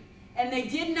drinking. And they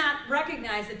did not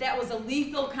recognize that that was a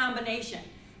lethal combination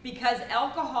because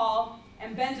alcohol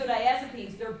and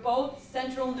benzodiazepines, they're both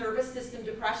central nervous system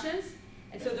depressions,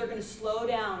 and so they're going to slow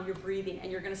down your breathing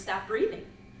and you're going to stop breathing.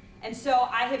 And so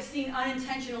I have seen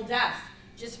unintentional deaths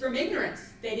just from ignorance.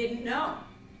 They didn't know.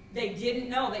 They didn't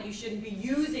know that you shouldn't be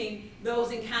using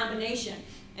those in combination.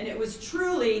 And it was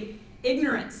truly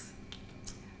ignorance.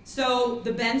 So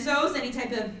the benzos, any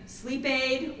type of sleep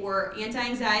aid or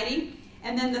anti-anxiety.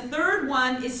 And then the third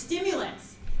one is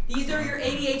stimulants. These are your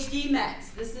ADHD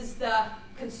meds. This is the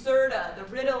Concerta, the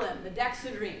Ritalin, the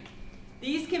Dexedrine.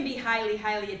 These can be highly,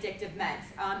 highly addictive meds.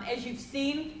 As you've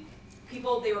seen,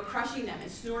 people, they were crushing them and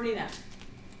snorting them.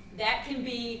 That can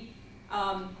be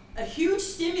a huge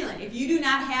stimulant. If you do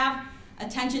not have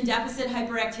attention deficit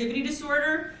hyperactivity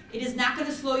disorder, it is not going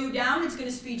to slow you down, it's going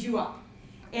to speed you up.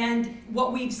 And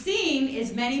what we've seen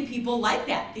is many people like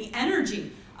that, the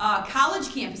energy. College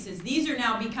campuses, these are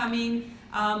now becoming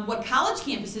what college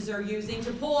campuses are using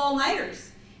to pull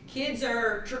all-nighters. Kids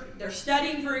are, they're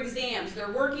studying for exams,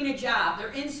 they're working a job,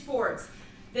 they're in sports.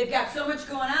 They've got so much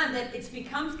going on that it's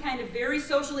becomes kind of very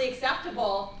socially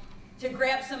acceptable to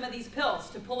grab some of these pills,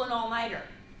 to pull an all-nighter,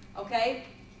 okay?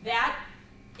 That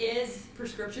is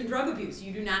prescription drug abuse.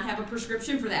 You do not have a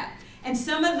prescription for that. And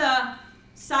some of the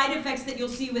side effects that you'll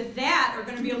see with that are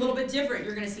going to be a little bit different.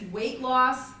 You're going to see weight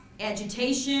loss,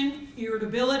 agitation,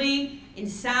 irritability,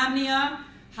 insomnia,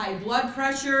 high blood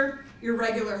pressure,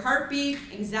 irregular heartbeat,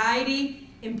 anxiety,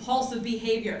 impulsive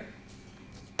behavior.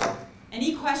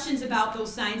 Any questions about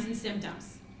those signs and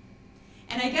symptoms?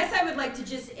 And I guess I would like to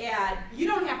just add, you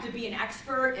don't have to be an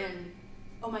expert in,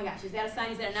 oh my gosh, is that a sign,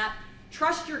 is that not?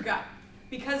 Trust your gut.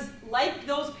 Because like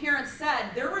those parents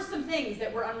said, there were some things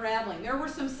that were unraveling. There were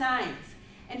some signs.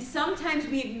 And sometimes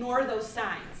we ignore those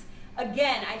signs.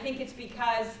 Again, I think it's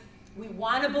because we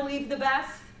want to believe the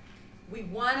best. We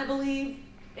want to believe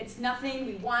it's nothing.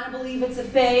 We want to believe it's a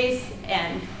phase.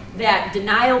 And that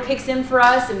denial kicks in for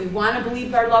us. And we want to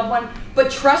believe our loved one.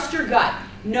 But trust your gut.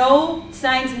 Know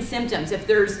signs and symptoms. If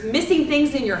there's missing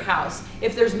things in your house,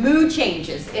 if there's mood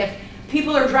changes, if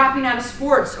people are dropping out of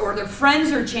sports or their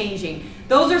friends are changing,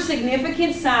 those are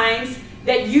significant signs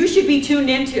that you should be tuned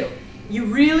into. You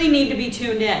really need to be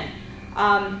tuned in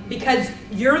because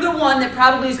you're the one that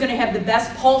probably is going to have the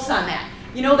best pulse on that.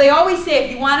 You know, they always say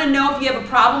if you want to know if you have a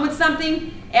problem with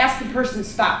something, ask the person's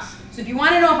spouse. So if you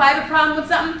want to know if I have a problem with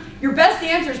something, your best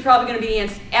answer is probably going to be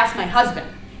ask my husband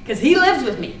because he lives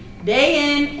with me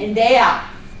day in and day out,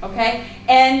 okay?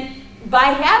 And by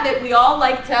habit, we all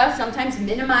like to sometimes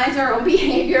minimize our own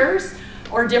behaviors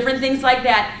or different things like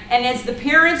that. And as the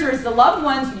parents or as the loved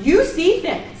ones, you see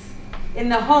things in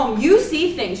the home. You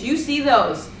see things. You see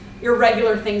those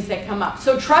irregular things that come up.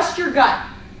 So trust your gut.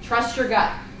 Trust your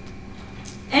gut.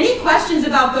 Any questions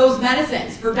about those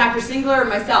medicines for Dr. Singler or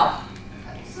myself?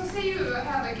 So say you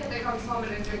have a kid that comes home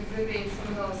and is exhibiting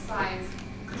some of those signs.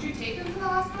 Could you take them to the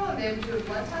hospital and they would do a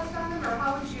blood test on them? Or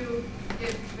how would you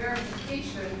get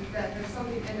verification that there's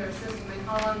something in their system, and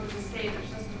how long does it stay in their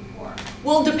system for?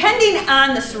 Well, depending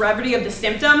on the severity of the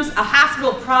symptoms, a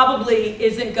hospital probably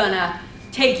isn't going to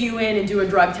take you in and do a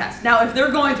drug test. Now, if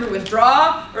they're going through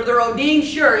withdrawal or they're ODing,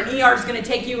 sure, an ER is going to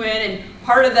take you in, and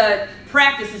part of the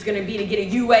practice is going to be to get a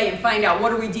UA and find out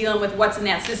what are we dealing with, what's in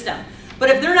that system. But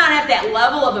if they're not at that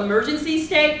level of emergency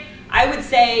state, I would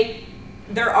say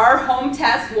there are home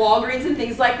tests, Walgreens and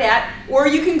things like that, or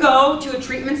you can go to a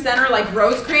treatment center like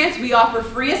Rosecrance. We offer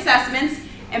free assessments,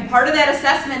 and part of that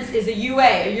assessment is a UA,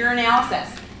 a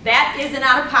urinalysis. That is an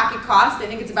out-of-pocket cost. I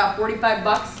think it's about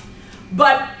 $45.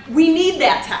 But we need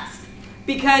that test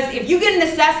because if you get an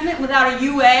assessment without a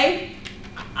UA,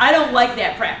 I don't like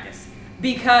that practice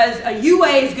because a UA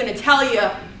is going to tell you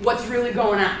what's really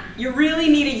going on. You really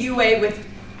need a UA with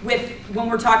when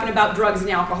we're talking about drugs and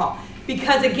alcohol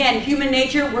because, again, human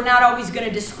nature, we're not always going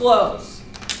to disclose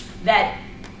that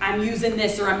I'm using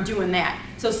this or I'm doing that.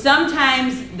 So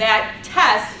sometimes that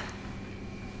test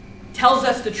tells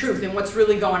us the truth and what's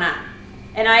really going on.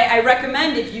 And I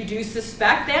recommend if you do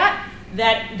suspect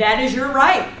that is your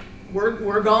right.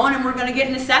 We're going and we're going to get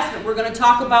an assessment. We're going to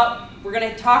talk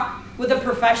with a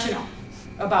professional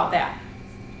about that.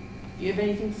 Do you have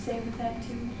anything to say with that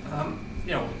too?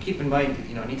 You know, keep in mind,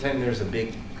 you know, anytime there's a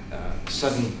big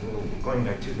sudden, going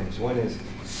back two things. One is,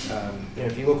 you know,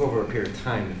 if you look over a period of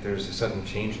time, if there's a sudden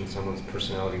change in someone's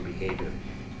personality or behavior,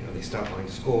 you know, they stop going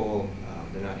to school,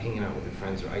 they're not hanging out with their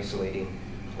friends, they're isolating,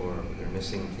 or they're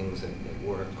missing things at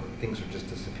work, or things are just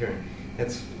disappearing.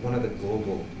 That's one of the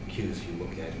global cues you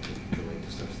look at related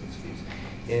to substance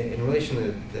abuse. In relation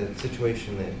to the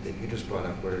situation that you just brought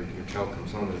up where your child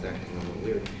comes home and is acting a little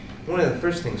weird, one of the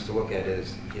first things to look at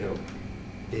is, you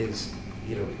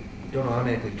don't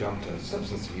automatically jump to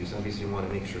substance abuse. Obviously you want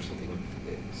to make sure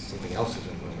something else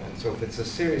isn't going on. So if it's a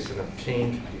serious enough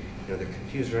change, you know, they're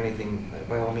confused or anything,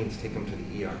 by all means take them to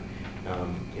the ER.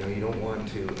 You know, you don't want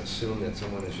to assume that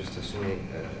someone is just assuming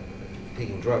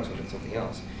taking drugs when it's something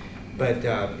else. But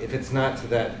if it's not to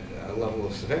that level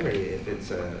of severity, if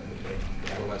it's an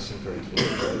adolescent or a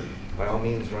teenager, by all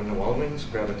means run to Walgreens,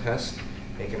 grab a test,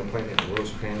 make an appointment at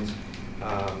Rosecrans.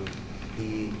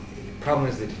 The problem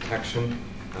is the detection.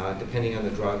 Depending on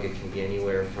the drug, it can be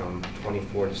anywhere from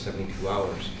 24 to 72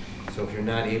 hours. So if you're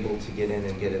not able to get in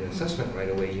and get an assessment right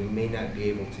away, you may not be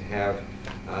able to have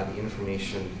the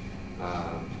information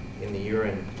in the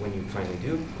urine when you finally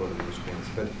do go to the screens.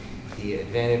 But the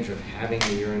advantage of having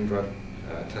the urine drug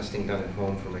testing done at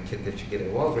home from a kit that you get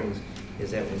at Walgreens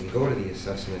is that when you go to the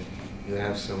assessment, you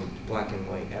have some black and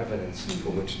white evidence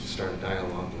for which to start a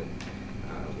dialogue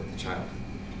with the child.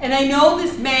 And I know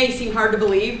this may seem hard to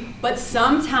believe, but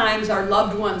sometimes our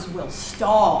loved ones will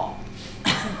stall.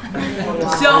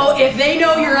 So if they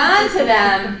know you're on to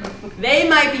them, they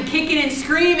might be kicking and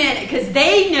screaming because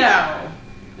they know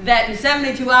that in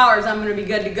 72 hours I'm going to be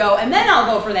good to go, and then I'll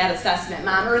go for that assessment,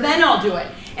 Mom, or then I'll do it.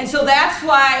 And so that's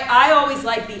why I always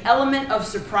like the element of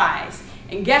surprise.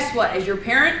 And guess what? As your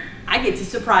parent, I get to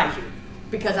surprise you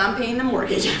because I'm paying the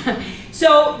mortgage.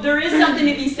 So there is something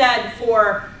to be said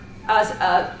for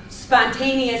a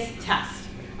spontaneous test.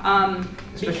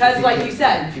 Because like you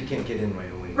said, if you can't get in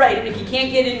right away. Right, and if you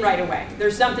can't get in right away,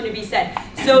 there's something to be said.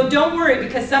 So don't worry,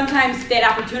 because sometimes that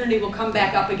opportunity will come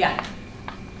back up again.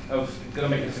 I was going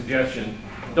to make a suggestion.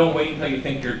 Don't wait until you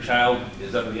think your child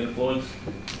is under the influence.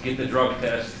 Get the drug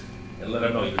test and let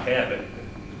them know you have it.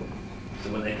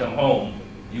 So when they come home,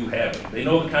 you have it. They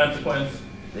know the consequence.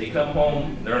 They come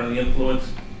home, they're under the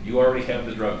influence. You already have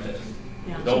the drug test.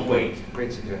 Yeah. Don't wait.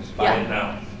 Great suggestion. Buy it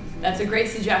now. That's a great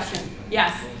suggestion.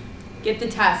 Yes, get the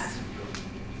test.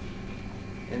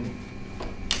 And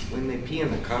when they pee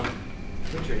in the cup,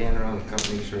 put your hand around the cup,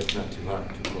 make sure it's not too hot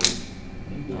or too cold.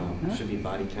 It should be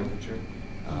body temperature.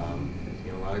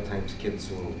 You know, a lot of times kids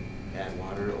will add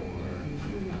water or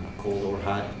cold or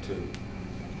hot to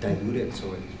dilute it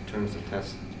so it turns the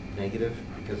test negative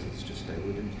because it's just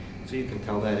diluted. So you can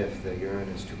tell that if the urine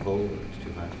is too cold or it's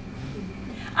too hot.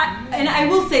 And I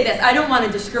will say this, I don't want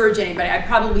to discourage anybody. I've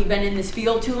probably been in this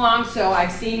field too long, so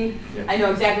I've seen, I know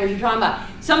exactly what you're talking about.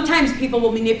 Sometimes people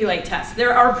will manipulate tests.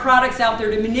 There are products out there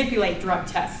to manipulate drug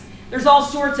tests. There's all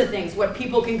sorts of things, what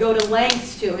people can go to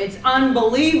lengths to. It's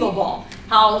unbelievable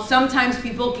how sometimes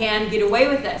people can get away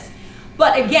with this.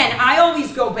 But again, I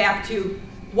always go back to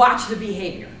watch the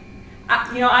behavior.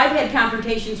 You know, I've had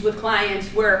confrontations with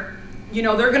clients where, you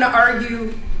know, they're going to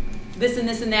argue this and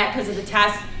this and that because of the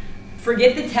test.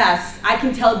 Forget the test. I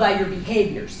can tell by your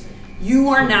behaviors. You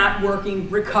are not working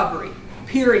recovery,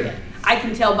 period. I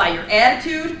can tell by your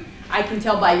attitude. I can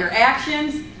tell by your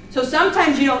actions. So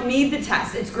sometimes you don't need the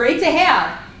test. It's great to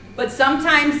have, but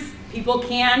sometimes people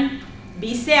can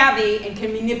be savvy and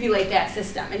can manipulate that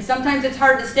system. And sometimes it's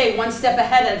hard to stay one step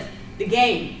ahead of the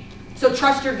game. So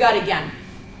trust your gut again.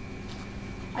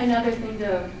 Another thing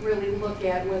to really look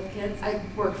at with kids, I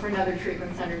work for another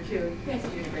treatment center too. You guys are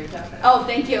doing a great job. Oh,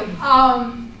 thank you.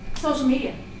 Social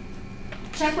media.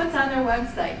 Check what's on their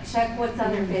website. Check what's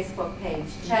on their Facebook page.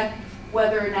 Check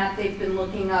whether or not they've been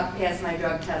looking up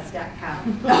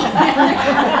passmydrugtest.com.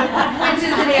 Which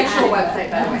is an actual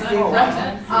website, by the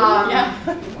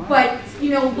way. But, you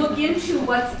know, look into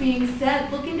what's being said.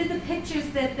 Look into the pictures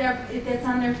that's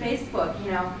on their Facebook,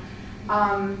 you know.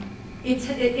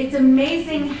 It's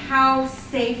amazing how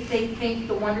safe they think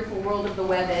the wonderful world of the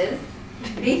web is.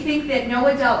 They think that no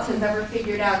adult has ever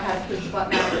figured out how to push a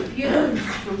button on a computer.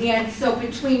 And so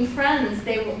between friends,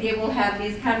 they will have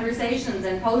these conversations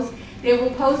and they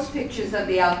will post pictures of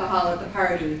the alcohol at the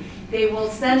party. They will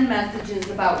send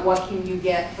messages about what can you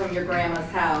get from your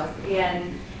grandma's house.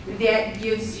 And that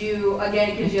gives you, again,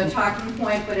 it gives you a talking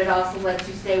point, but it also lets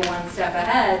you stay one step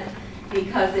ahead.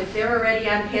 Because if they're already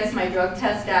on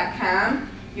passmydrugtest.com,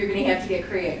 you're going to have to get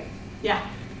creative. Yeah,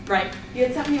 right. You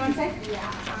had something you want to say?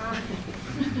 Yeah.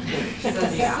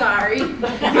 Sorry.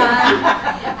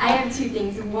 I have two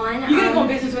things. One, you gonna go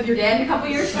business with your dad in a couple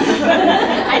years?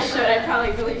 I should. I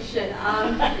probably really should.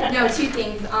 No, two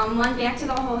things. One, back to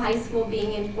the whole high school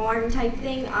being informed type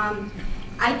thing.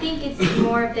 I think it's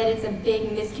more that it's a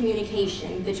big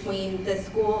miscommunication between the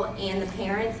school and the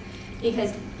parents.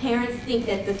 Because parents think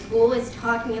that the school is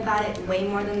talking about it way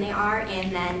more than they are,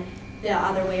 and then the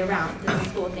other way around. The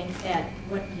school thinks that,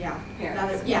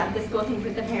 the school thinks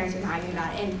that the parents are talking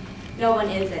about it, and no one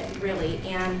is it, really.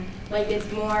 And, like,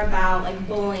 it's more about, like,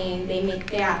 bullying. They make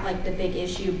that, like, the big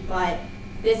issue, but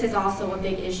this is also a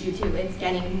big issue, too. It's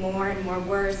getting more and more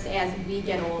worse as we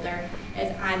get older,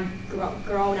 as I'm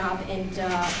grown up into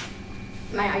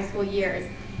my high school years.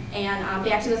 And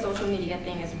back to the social media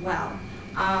thing as well.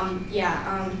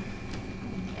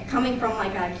 Coming from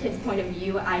like a kid's point of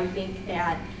view, I think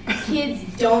that kids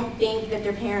don't think that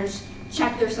their parents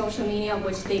check their social media,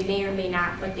 which they may or may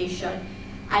not, but they should.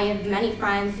 I have many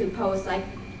friends who post like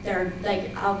their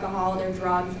alcohol, their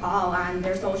drugs, all on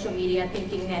their social media,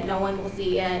 thinking that no one will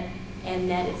see it, and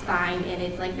that it's fine, and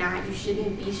it's like not, you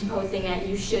shouldn't be posting it,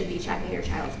 you should be checking your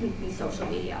child's social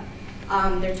media.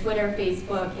 Their Twitter,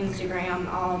 Facebook, Instagram,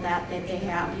 all of that they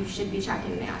have, you should be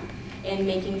checking that and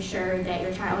making sure that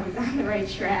your child is on the right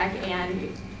track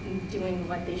and doing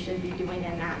what they should be doing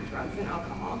and not drugs and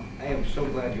alcohol. I am so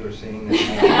glad you were saying that.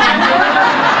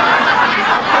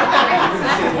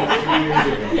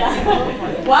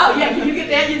 Yeah. Wow, yeah, can you get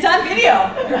that? It's on video.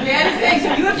 Your dad is saying,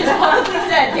 so you have just publicly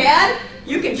said, Dad,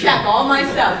 you can check all my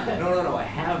stuff. No, I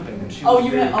have been. Oh,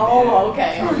 you have,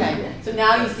 okay. So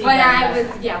now you see when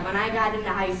that. when I got into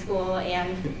high school,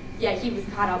 and yeah, he was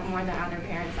caught up more than other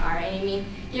parents are. And I mean,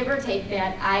 give or take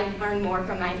that, I've learned more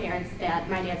from my parents that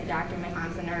my dad's a doctor, my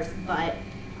mom's a nurse, but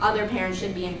other parents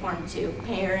should be informed too.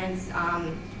 Parents,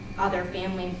 other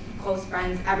family, close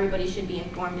friends, everybody should be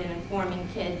informed and informing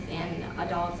kids and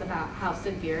adults about how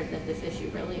severe that this issue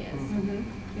really is.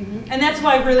 And that's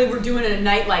why really we're doing it a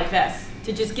night like this,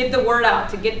 to just get the word out,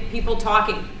 to get people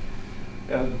talking.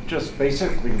 Just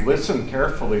basically listen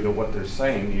carefully to what they're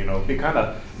saying, you know, be kind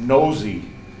of nosy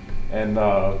and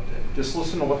just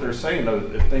listen to what they're saying.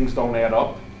 If things don't add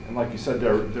up, and like you said,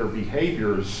 their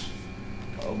behaviors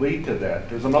lead to that.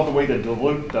 There's another way to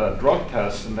dilute drug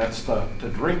tests, and that's to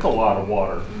drink a lot of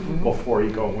water before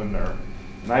you go in there.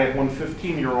 And I had one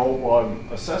 15-year-old, while I'm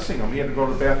assessing him, he had to go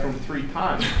to the bathroom 3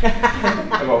 times.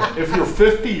 I go, if you're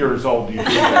 50 years old, you do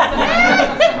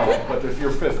that. You know, but if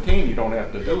you're 15, you don't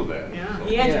have to do that. Yeah, So,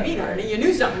 he had to be there, and you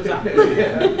knew something was up.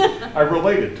 Yeah. I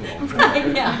related to him. Right,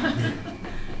 yeah.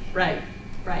 Right.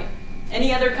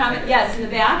 Any other comment? Yes, in the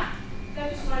back? I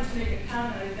just wanted to make a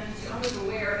comment. I was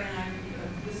aware, and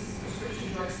this is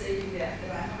prescription drug safety that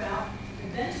I'm about.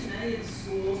 I've been to many of the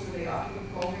schools where they offer the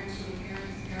programs for the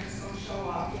parents. The parents don't show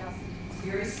up. Yes. It's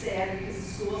very sad because the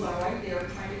schools are right there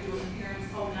trying to do it, and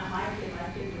parents, oh, not my kid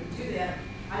wouldn't do that.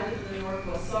 I live in the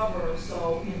northwest suburbs,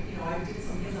 so you know, I did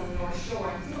some things on the North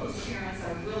Shore, and some of those parents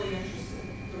are really interested.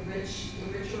 The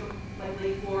richer, like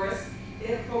Lake Forest, they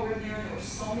had a program there, and there were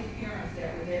so many parents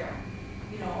that were there.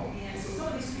 You know, and so some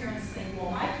of these parents think,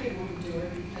 well, my kid wouldn't do it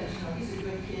because, you know, he's a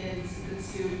good kid, he's a good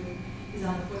student, he's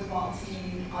on the football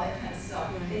team, all that kind of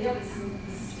stuff. They have this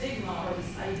stigma or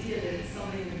this idea that it's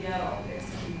somebody in the ghetto that's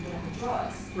going to be doing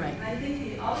drugs. Right. And I think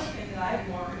the other thing that I've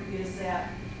learned is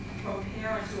that from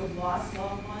parents who have lost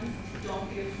loved ones, don't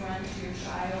be a friend to your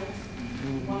child.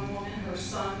 One woman, her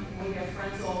son, we have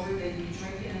friends over, they'd be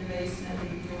drinking in the basement, they'd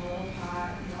be doing a little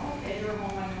pot, you know, okay, they're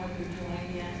home, I know what they're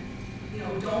doing, and you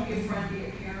know, don't be a friend, be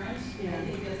a parent. Yeah. I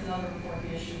think that's another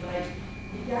important issue. But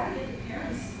you gotta get the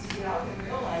parents to get out and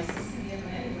realize this can happen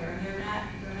anywhere, and they're not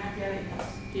getting it.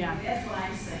 Yeah. That's what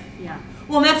I'm saying. Yeah.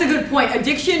 Well, that's a good point.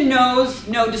 Addiction knows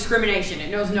no discrimination.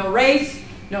 It knows no race,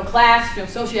 no class, no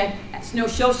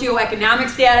socioeconomic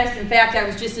status. In fact, I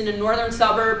was just in a northern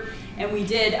suburb, and we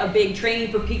did a big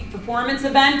training for peak performance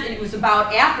event, and it was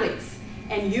about athletes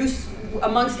and use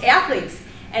amongst athletes.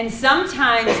 And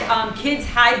sometimes kids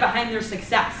hide behind their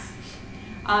success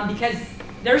because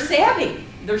they're savvy.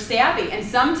 And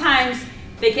sometimes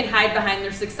they can hide behind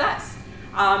their success.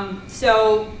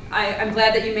 So I'm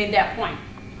glad that you made that point.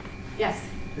 Yes?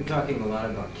 We're talking a lot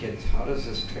about kids. How does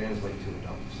this translate to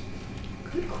adults?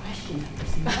 Good question.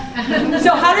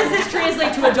 So how does this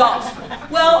translate to adults?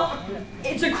 Well,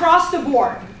 it's across the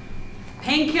board.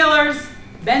 Painkillers,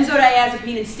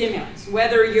 benzodiazepine, and stimulants,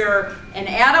 whether you're an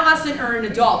adolescent or an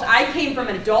adult. I came from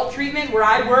an adult treatment where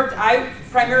I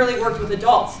primarily worked with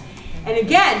adults. And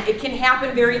again, it can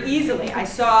happen very easily. I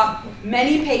saw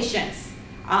many patients,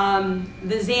 the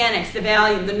Xanax, the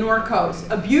Valium, the Norcos,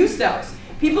 abuse those.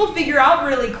 People figure out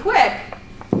really quick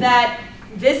that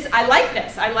I like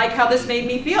this. I like how this made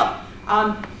me feel.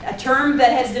 A term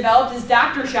that has developed is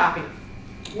doctor shopping,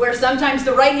 where sometimes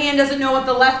the right hand doesn't know what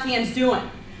the left hand's doing.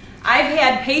 I've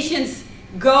had patients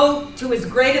go to as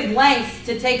great of lengths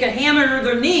to take a hammer to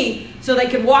their knee so they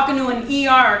could walk into an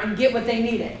ER and get what they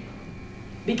needed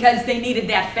because they needed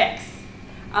that fix.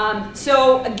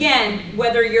 So again,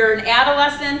 whether you're an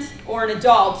adolescent or an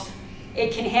adult,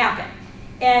 it can happen.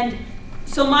 And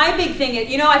so my big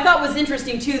thing, I thought was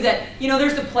interesting too that,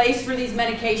 there's a place for these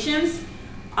medications,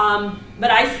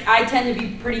 but I tend to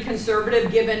be pretty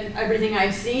conservative given everything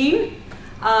I've seen.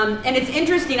 And it's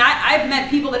interesting, I've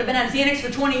met people that have been on Xanax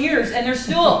for 20 years and they're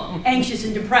still anxious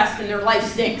and depressed and their life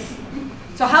stinks.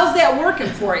 So how's that working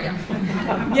for you?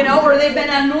 Or they've been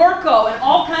on Norco and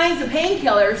all kinds of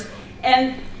painkillers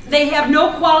and they have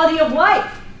no quality of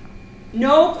life.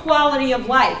 No quality of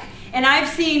life. And I've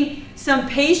seen some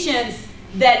patients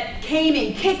that came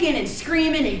in kicking and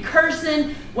screaming and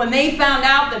cursing when they found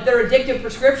out that their addictive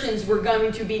prescriptions were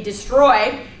going to be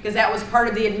destroyed, because that was part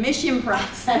of the admission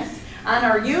process on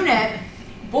our unit.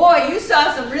 boy, you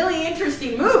saw some really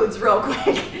interesting moods real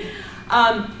quick.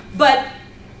 But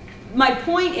my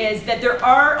point is that there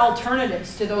are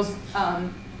alternatives to those,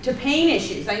 to pain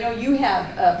issues. I know you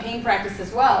have a pain practice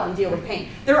as well and deal with pain.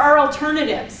 There are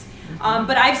alternatives.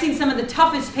 But I've seen some of the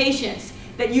toughest patients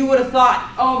that you would have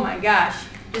thought, oh my gosh,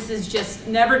 this is just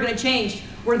never going to change,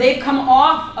 where they've come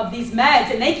off of these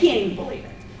meds and they can't even believe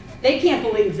it. They can't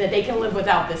believe that they can live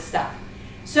without this stuff.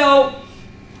 So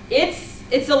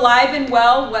it's alive and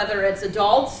well, whether it's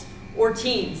adults or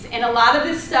teens. And a lot of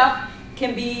this stuff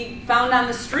can be found on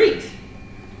the street.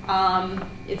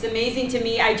 It's amazing to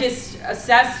me. I just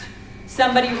assessed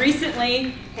somebody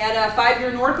recently, had a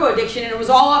 5-year Norco addiction, and it was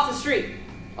all off the street.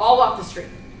 All off the street.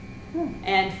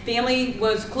 And family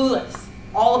was clueless.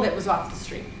 All of it was off the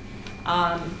street.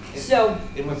 And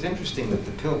what's interesting with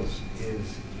the pills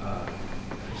is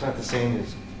it's not the same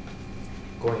as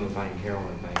going and buying heroin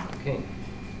and buying cocaine.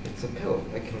 It's a pill.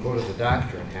 I can go to the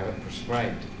doctor and have it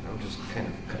prescribed. I'm just kind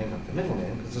of cutting up the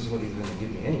middleman because this is what he's going to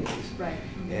give me anyways. Right.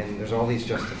 And there's all these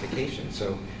justifications.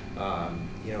 So,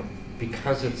 you know,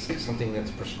 because it's something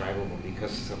that's prescribable,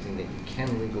 because it's something that you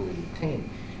can legally obtain,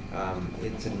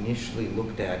 it's initially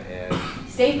looked at as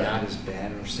safer. Not as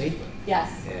bad or safer.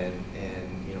 Yes. And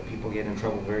you know, people get in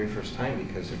trouble very first time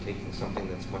because they're taking something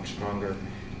that's much stronger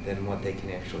than what they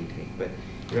can actually take. But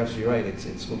you're absolutely right.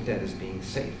 It's looked at as being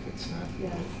safe. It's not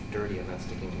dirty. I'm not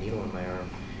sticking a needle in my arm.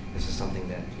 This is something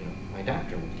that, you know, my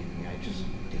doctor would give me. I just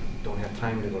don't have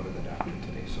time to go to the doctor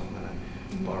today, so I'm gonna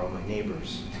borrow my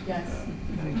neighbor's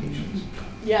medications.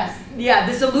 Yes, yeah,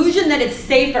 this illusion that it's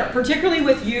safer, particularly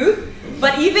with youth,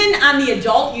 but even on the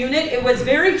adult unit, it was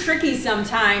very tricky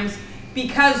sometimes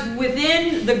because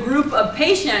within the group of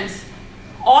patients,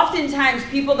 oftentimes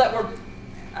people that were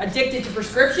addicted to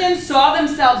prescriptions saw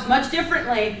themselves much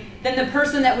differently than the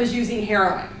person that was using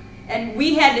heroin. And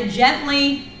we had to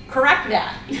gently correct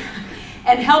that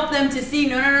and help them to see,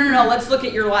 no, let's look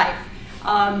at your life.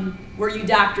 Were you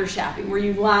doctor shopping? Were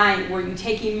you lying? Were you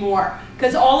taking more?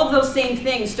 Because all of those same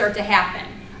things start to happen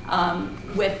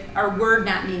with our word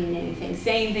not meaning anything,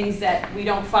 saying things that we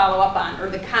don't follow up on, or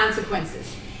the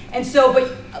consequences. And so,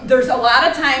 but there's a lot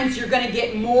of times you're going to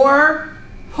get more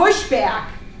pushback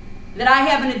that I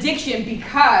have an addiction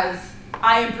because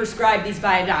I am prescribed these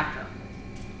by a doctor.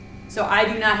 So I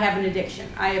do not have an addiction.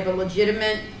 I have a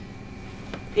legitimate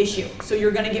issue. So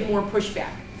you're going to get more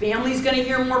pushback. Family's going to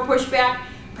hear more pushback.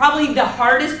 Probably the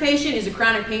hardest patient is a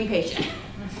chronic pain patient.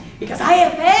 Because I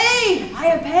have pain! I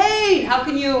have pain! How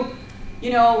can you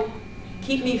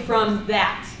keep me from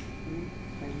that?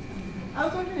 I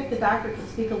was wondering if the doctor could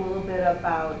speak a little bit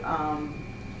about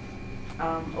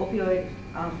opioid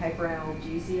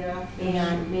hyperanalergia,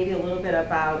 and maybe a little bit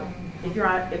about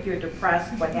if you're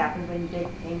depressed, what happens when you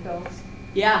take pain pills.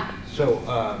 Yeah. So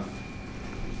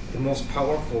the most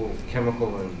powerful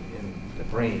chemical in the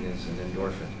brain is an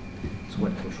endorphin. It's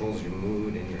what controls your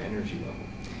mood and your energy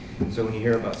level. So when you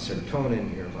hear about serotonin,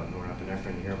 you hear about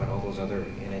norepinephrine, you hear about all those other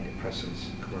antidepressants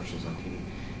commercials on TV,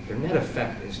 their net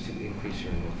effect is to increase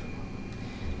your endorphin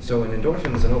level. So an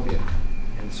endorphin is an opiate.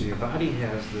 And so your body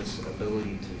has this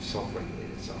ability to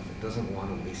self-regulate itself. It doesn't want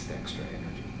to waste extra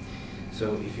energy.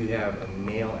 So if you have a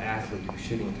male athlete who's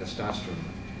shooting testosterone,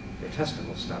 their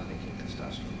testicles stop making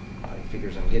testosterone. The body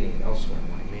figures I'm getting it elsewhere,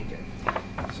 why make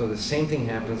it? So the same thing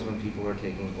happens when people are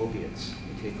taking opiates.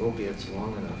 You take opiates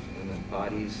long enough and the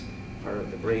body's part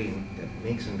of the brain that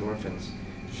makes endorphins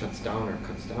shuts down or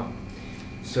cuts down.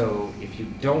 So if you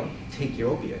don't take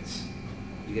your opiates,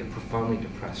 you get profoundly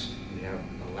depressed. You have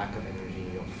a lack of energy,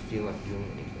 you don't feel like doing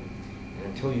anything.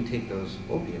 And until you take those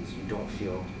opiates, you don't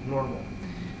feel normal.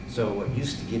 So what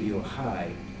used to give you a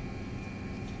high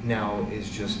now is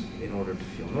just in order to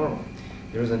feel normal.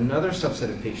 There's another subset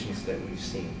of patients that we've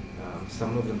seen.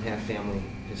 Some of them have family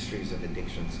histories of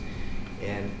addictions.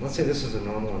 And let's say this is a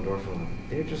normal endorphin level.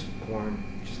 They're just born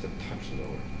just a touch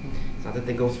lower. It's not that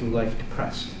they go through life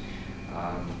depressed,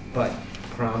 but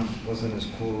prom wasn't as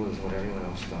cool as what everyone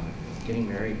else thought. Getting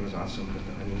married was awesome, but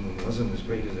the honeymoon wasn't as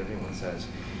great as everyone says.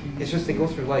 It's just they go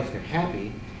through life, they're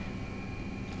happy.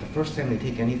 The first time they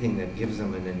take anything that gives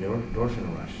them an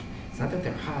endorphin rush, it's not that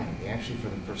they're high, they actually for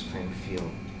the first time feel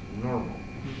normal.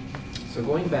 So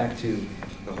going back to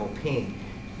the whole pain,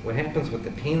 what happens with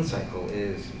the pain cycle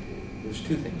is there's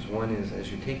two things. One is as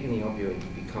you're taking the opioid,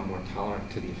 you become more tolerant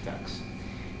to the effects.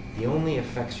 The only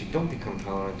effects you don't become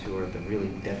tolerant to are the really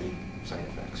deadly side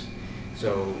effects.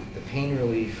 So the pain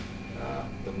relief,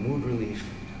 the mood relief,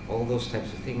 all those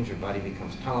types of things, your body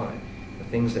becomes tolerant. The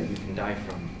things that you can die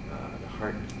from, the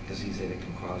heart disease that it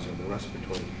can cause, or the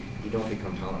respiratory, you don't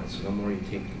become tolerant. So the more you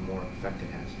take, the more effect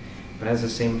it has. But it has the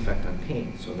same effect on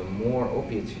pain. So the more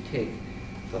opiates you take,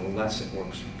 the less it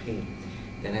works for pain.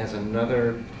 Then it has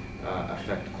another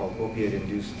effect called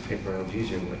opioid-induced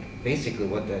hyperalgesia, basically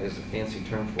what that is a fancy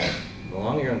term for. The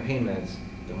longer you're on pain meds,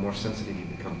 the more sensitive you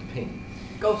become to pain.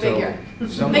 Go figure.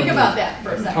 Someone Think about that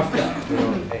for a second. Tough guy, you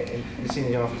know, and you see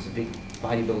in the office the big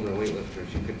bodybuilder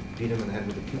weightlifters, you could beat them in the head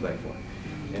with a 2x4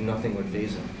 and nothing would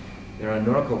faze them. They're on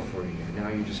Norco for a year. Now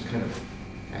you just kind of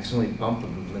accidentally bump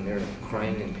them when they're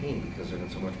crying in pain because they're in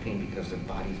so much pain because their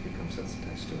bodies become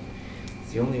sensitized to it.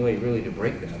 It's the only way really to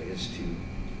break that is to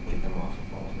get them off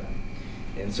of all of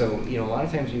that. And so, you know, a lot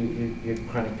of times you have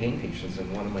chronic pain patients,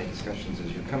 and one of my discussions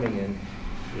is you're coming in,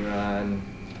 you're on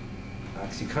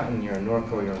OxyContin, you're on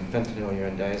Norco, you're on fentanyl, you're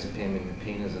on diazepam, and your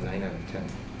pain is a 9 out of 10.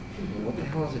 What the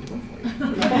hell is it doing for you?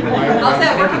 How's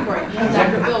that working for you?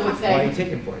 Dr. Phil would say. Why are you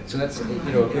taking for it? So that's,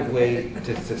 you know, a good way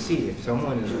to see if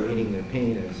someone is rating their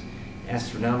pain as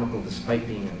astronomical despite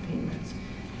being on pain meds.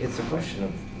 It's a question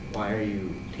of why are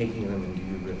you taking them and do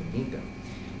you really need them?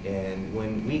 And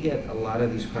when we get a lot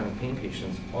of these chronic pain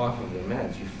patients off of their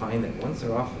meds, you find that once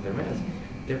they're off of their meds,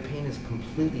 their pain is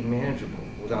completely manageable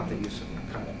without the use of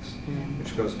narcotics,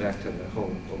 which goes back to the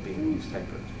whole opioid-induced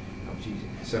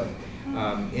hyperalgesia. So,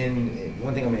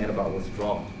 one thing I'm going to add about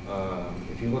withdrawal,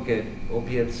 if you look at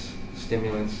opiates,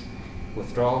 stimulants,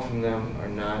 withdrawal from them are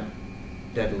not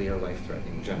deadly or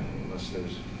life-threatening generally, unless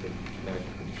there's a big medical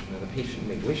condition. Now, the patient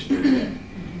may wish they were dead,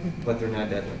 but they're not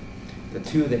deadly. The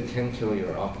two that can kill you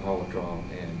are alcohol withdrawal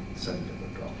and sedative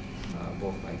withdrawal,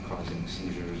 both by causing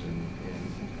seizures and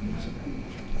things of that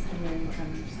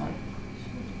nature.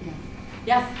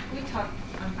 Yes? We talk,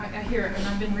 I hear, and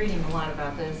I've been reading a lot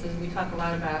about this, is we talk a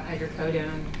lot about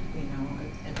hydrocodone, you know,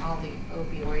 and all the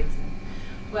opioids.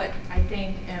 But I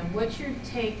think, what's your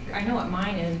take, I know what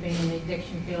mine is, being in the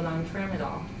addiction field, on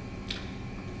tramadol.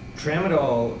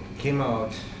 Tramadol came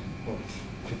out, well,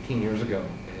 15 years ago,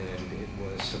 and it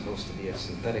was supposed to be a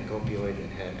synthetic opioid that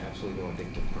had absolutely no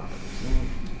addictive properties.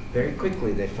 Very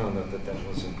quickly they found out that that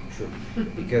wasn't true,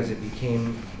 because it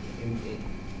became,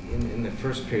 in the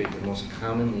first period, the most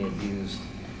commonly abused,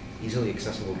 easily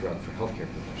accessible drug for healthcare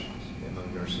professionals,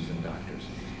 among nurses and doctors.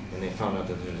 And they found out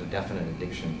that there's a definite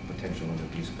addiction potential and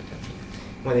abuse potential.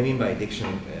 What I mean by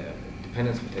addiction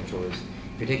dependence potential is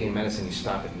if you're taking medicine, you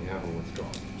stop it and you have a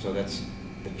withdrawal. So that's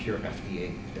the pure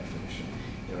FDA definition.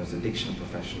 You know, as addiction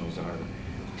professionals, our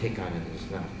take on it is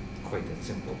not quite that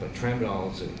simple. But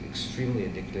tramadol is an extremely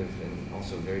addictive and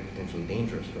also very potentially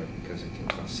dangerous drug because it can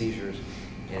cause seizures,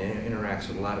 and it interacts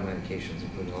with a lot of medications,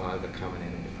 including a lot of the common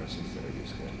antidepressants that are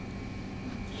used today.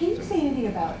 Can you say anything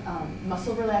about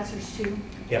muscle relaxers too?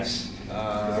 Yes.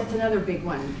 Because that's another big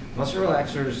one. Muscle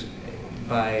relaxers,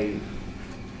 by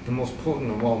the most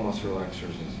potent of all muscle relaxers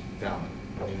is Valium.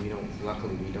 I mean,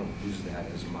 luckily we don't use that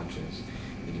as much as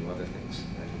we do other things.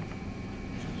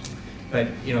 But,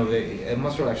 you know, the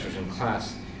muscle relaxers in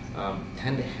class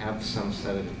tend to have some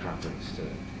sedative properties to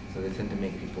it. So they tend to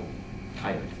make people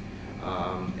tired.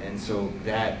 And so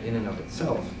that in and of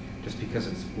itself, just because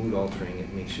it's mood altering,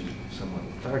 it makes you somewhat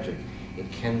lethargic,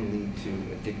 it can lead to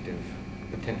addictive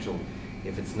potential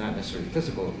if it's not necessarily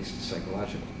physical, at least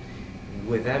psychological.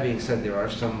 With that being said, there are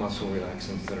some muscle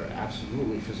relaxants that are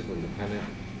absolutely physically dependent,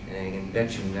 and I can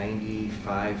bet you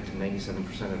 95 to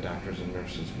 97% of doctors and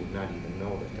nurses would not even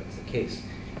know that that's the case.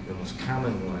 The most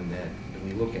common one that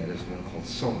we look at is one called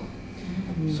Soma.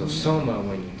 So Soma,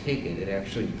 when you take it, it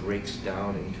actually breaks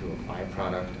down into a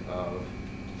byproduct of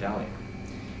Valium.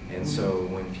 And so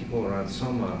when people are on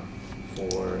Soma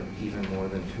for even more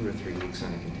than 2 or 3 weeks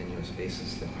on a continuous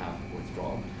basis, they'll have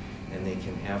withdrawal. And they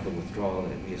can have the withdrawal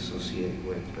that we associate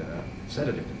with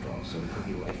sedative withdrawal, so it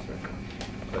can be life-threatening.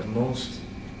 But most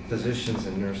physicians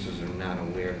and nurses are not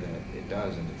aware that it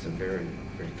does, and it's a very,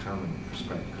 very common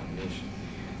prescribed combination.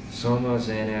 Soma,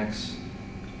 Xanax,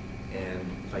 and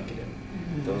Vicodin.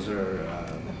 Those are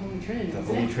the Holy Trinity. The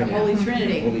Holy Trinity. The Holy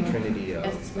Trinity. Holy Trinity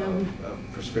of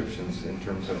prescriptions in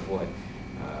terms of what,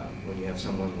 when you have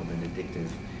someone with an addictive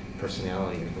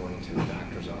personality or going to a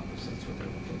doctor's office, that's what they're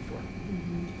looking for.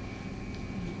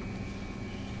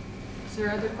 Is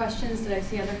there other questions? Did I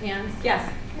see other hands? Yes.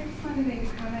 I just wanted to make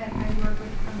a comment. I work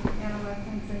with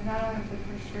adolescents, and not only with the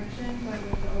prescription, but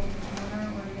with the over-the-counter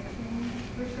or mixing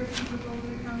prescriptions with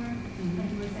over-the-counter.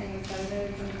 Like you were saying with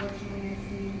sedatives, unfortunately, I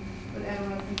see with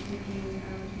adolescents taking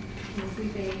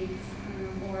sleep aids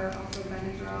or also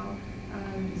Benadryl.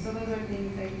 So those are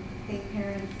things I think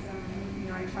parents,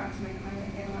 I talk to my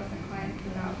adolescent clients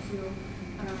about too.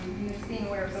 Just being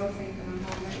aware of those things in the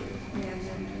home, I would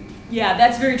imagine. Yeah,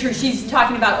 that's very true. She's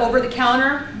talking about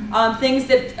over-the-counter things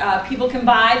that people can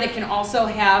buy that can also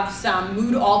have some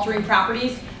mood-altering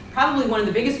properties. Probably one of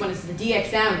the biggest ones is the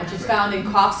DXM, which is found in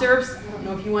cough syrups.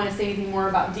 don't know if you want to say anything more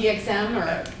about DXM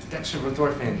or.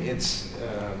 Dextromethorphan, it's,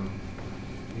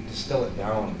 you distill it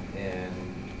down, and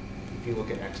if you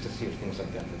look at ecstasy or things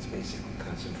like that, that's basically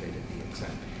concentrated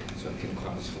DXM. So it can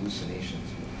cause hallucinations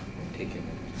when taken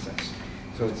in excess.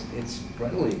 So it's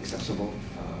readily accessible.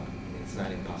 It's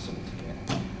not impossible to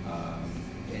get.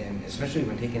 And especially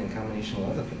when taken in combination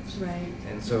with other things. Right.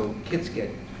 And so kids get,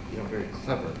 very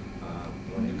clever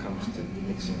when it comes to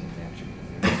mixing and matching.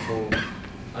 And there's a whole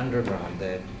underground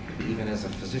that even as a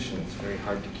physician, it's very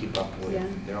hard to keep up with. Yeah.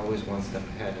 They're always one step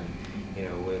ahead,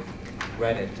 and with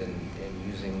Reddit and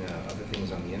using other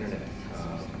things on the internet,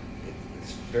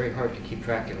 it's very hard to keep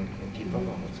track and keep up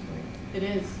on what's going on. It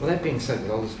is. Well, that being said,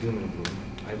 with all this doom and gloom,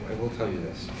 I will tell you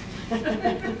this.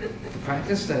 The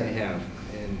practice that I have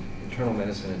in internal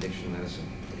medicine, addiction medicine,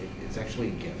 it's actually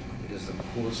a gift. It is the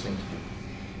coolest thing to do.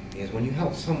 Is when you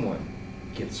help someone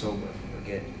get sober or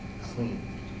get clean,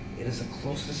 it is the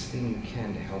closest thing you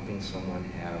can to helping someone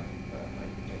have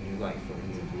a new life or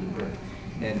a new birth.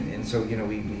 And so,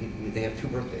 they have 2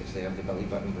 birthdays. They have the belly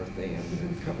button birthday and the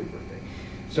recovery birthday.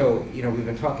 So, we've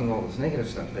been talking all this negative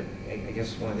stuff, but I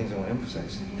guess one of the things I want to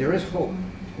emphasize, there is hope.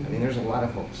 I mean, there's a lot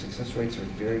of hope. Success rates are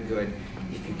very good.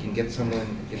 If you can get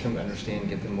someone, get them to understand,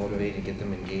 get them motivated, get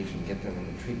them engaged, and get them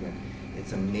into treatment,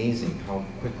 it's amazing how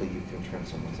quickly you can turn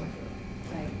someone's life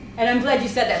around. Right. And I'm glad you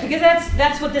said that, because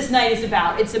that's what this night is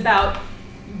about. It's about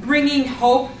bringing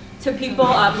hope to people.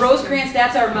 Rosecrans,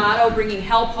 that's our motto, bringing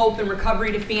help, hope, and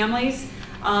recovery to families.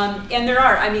 And there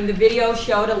are, the video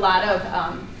showed a lot of,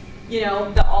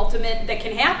 the ultimate that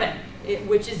can happen,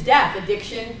 which is death.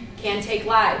 Addiction can take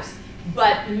lives.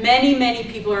 But many, many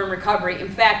people are in recovery. In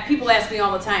fact, people ask me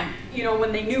all the time,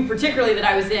 when they knew particularly that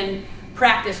I was in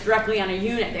practice directly on a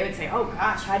unit, they would say, oh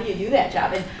gosh, how do you do that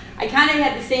job? And I kind of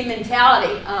had the same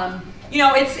mentality.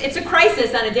 It's a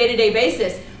crisis on a day-to-day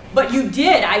basis, but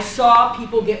I saw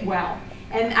people get well.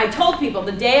 And I told people,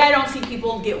 the day I don't see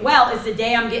people get well is the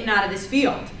day I'm getting out of this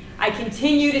field. I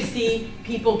continue to see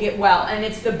people get well, and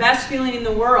it's the best feeling in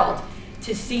the world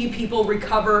to see people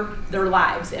recover their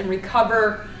lives and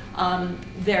recover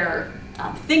their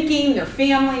thinking, their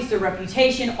families, their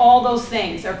reputation. All those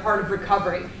things are part of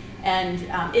recovery, and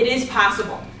it is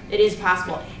possible. It is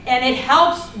possible. And it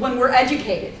helps when we're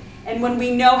educated and when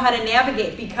we know how to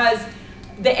navigate, because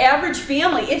the average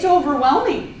family, it's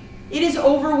overwhelming. It is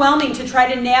overwhelming to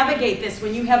try to navigate this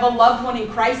when you have a loved one in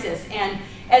crisis. And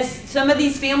as some of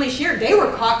these families shared, they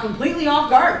were caught completely off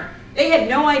guard. They had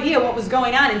no idea what was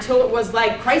going on until it was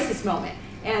like crisis moment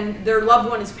and their loved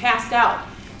one is passed out.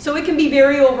 So it can be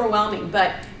very overwhelming,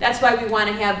 but that's why we want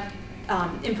to have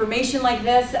information like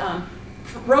this.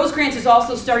 Rosecrans is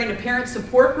also starting a parent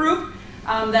support group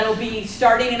that'll be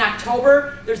starting in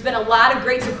October. There's been a lot of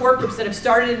great support groups that have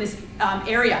started in this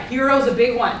area. HERO's a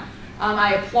big one.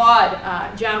 I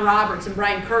applaud John Roberts and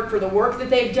Brian Kirk for the work that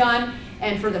they've done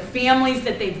and for the families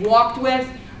that they've walked with.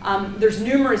 There's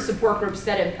numerous support groups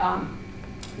that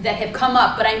have come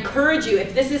up, but I encourage you,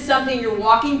 if this is something you're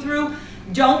walking through,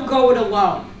 don't go it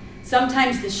alone.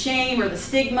 Sometimes the shame or the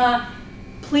stigma,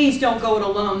 please don't go it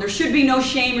alone. There should be no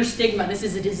shame or stigma. This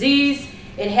is a disease.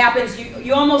 It happens.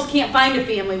 You almost can't find a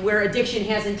family where addiction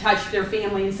hasn't touched their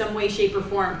family in some way, shape, or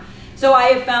form. So I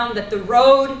have found that the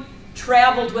road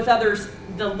traveled with others,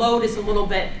 the load is a little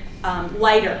bit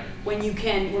lighter when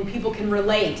people can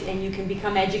relate and you can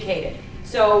become educated.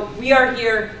 So we are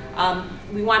here.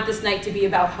 We want this night to be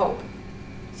about hope.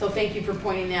 So thank you for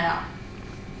pointing that out.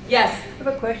 Yes? I have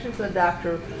a question for the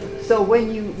doctor. So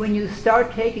when you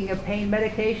start taking a pain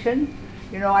medication,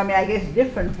 I guess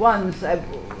different ones,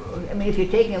 if you're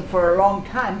taking them for a long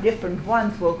time, different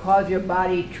ones will cause your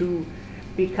body to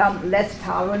become less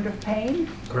tolerant of pain?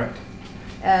 Correct.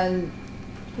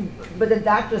 But the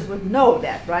doctors would know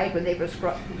that, right, when they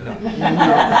prescribe? No.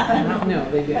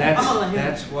 No, they didn't.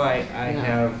 That's why I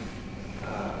have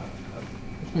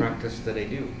a practice that I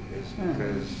do, is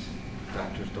because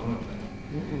doctors don't know that.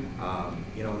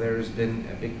 There's been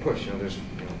a big push. There's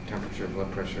temperature,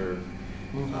 blood pressure,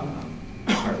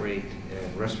 heart rate,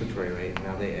 and respiratory rate.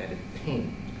 Now they added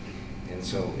pain, and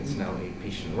so it's now a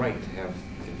patient right to have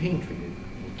the pain treated.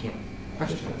 You can't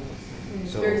question it.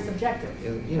 It's very subjective.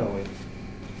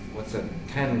 What's a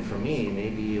 10 for me may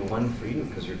be a 1 for you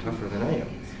because you're tougher than I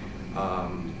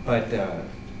am.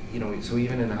 So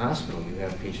even in a hospital, you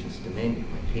have patients demanding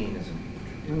my pain isn't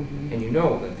being treated, and you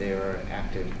know that they are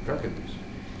active drug abusers.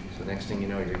 So next thing you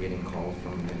know, you're getting called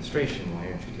from administration. Why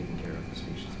aren't you taking care of this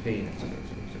patient's pain, et cetera, et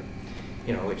cetera, et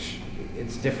cetera. Which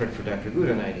it's different for Dr.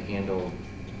 Guda and I to handle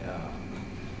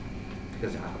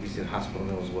because obviously the hospital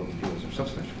knows what we do as our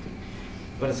subspecialty.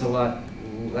 But it's a lot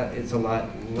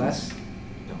less.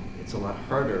 it's a lot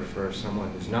harder for someone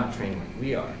who's not trained like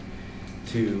we are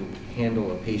to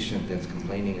handle a patient that's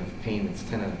complaining of pain that's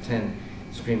 10 out of 10,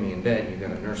 screaming in bed. You've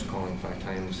got a nurse calling 5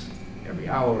 times every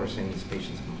hour saying this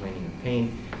patient's complaining of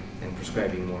pain and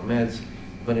prescribing more meds.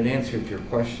 But in answer to your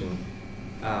question,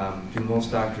 do most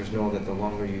doctors know that the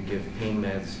longer you give pain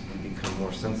meds, you become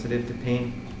more sensitive to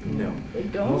pain? No. They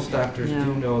don't? Most doctors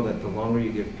do know that the longer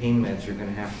you give pain meds, you're going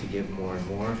to have to give more and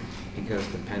more because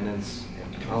dependence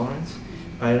and tolerance.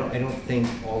 But I don't think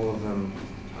all of them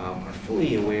are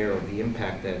fully aware of the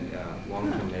impact that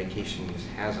long-term medication use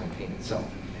has on pain itself.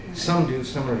 Some do,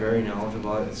 some are very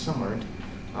knowledgeable about it, some aren't.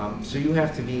 So you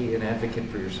have to be an advocate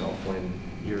for yourself when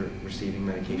you're receiving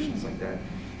medications like that.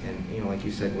 And like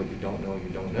you said, what you don't know, you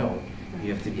don't know.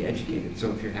 You have to be educated. So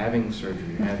if you're having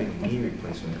surgery, you're having a knee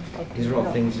replacement, these are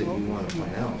all things that you want to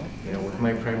plan out. With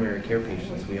my primary care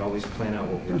patients, we always plan out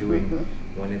what we're doing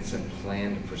when it's a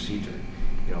planned procedure.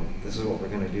 This is what we're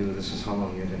going to do, this is how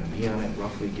long you're going to be on it,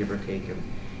 roughly, give or take, and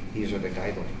these are the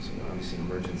guidelines. Obviously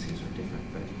emergencies are different,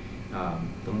 but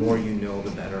the more you know,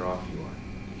 the better off you are.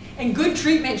 And good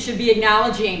treatment should be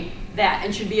acknowledging that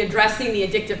and should be addressing the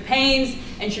addictive pains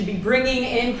and should be bringing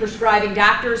in prescribing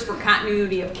doctors for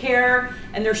continuity of care,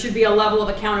 and there should be a level of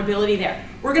accountability there.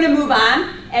 We're going to move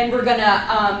on and we're going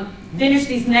to finish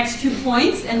these next 2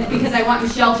 points, and because I want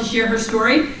Michelle to share her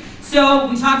story. So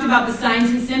we talked about the signs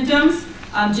and symptoms,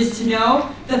 just to know.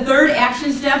 The third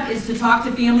action step is to talk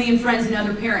to family and friends and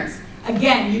other parents.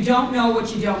 Again, you don't know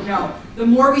what you don't know. The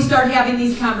more we start having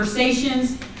these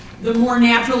conversations, the more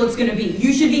natural it's going to be.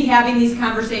 You should be having these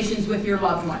conversations with your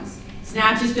loved ones. It's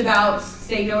not just about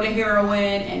say no to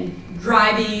heroin and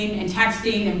driving and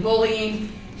texting and bullying.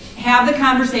 Have the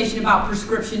conversation about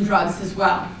prescription drugs as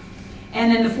well.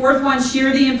 And then the fourth one,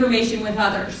 share the information with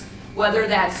others, whether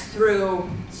that's through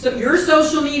your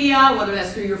social media, whether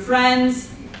that's through your friends,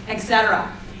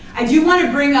 etc. I do want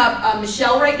to bring up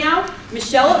Michelle right now.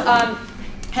 Michelle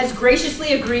has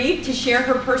graciously agreed to share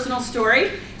her personal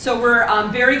story. So we're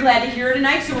very glad to hear her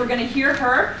tonight. So we're going to hear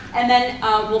her, and then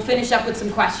we'll finish up with some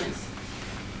questions.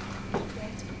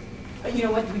 You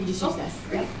know what? We can just use this.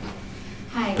 Great.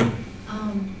 Hi.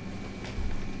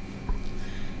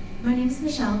 My name is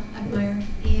Michelle Ebler,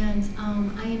 and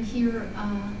I am here.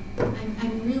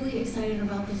 I'm really excited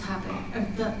about the topic,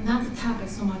 not the topic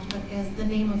so much, but as the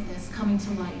name of this, coming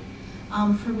to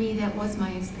light. For me, that was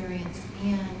my experience,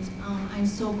 and I'm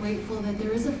so grateful that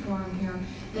there is a forum here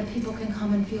that people can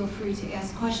come and feel free to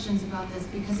ask questions about this,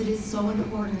 because it is so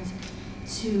important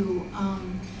to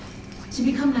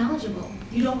become knowledgeable.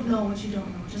 You don't know what you don't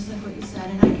know, just like what you said,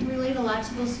 and I can relate a lot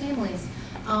to those families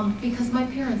because my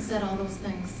parents said all those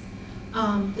things.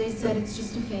 They said it's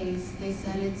just a phase. They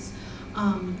said it's,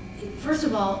 first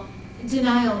of all,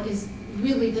 denial is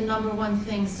really the #1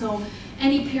 thing. So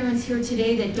any parents here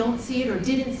today that don't see it or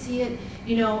didn't see it,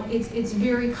 it's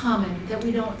very common that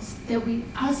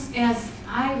as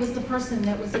I was the person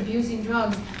that was abusing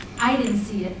drugs, I didn't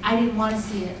see it. I didn't want to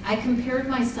see it. I compared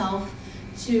myself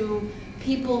to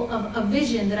people of a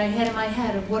vision that I had in my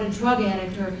head of what a drug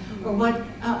addict or what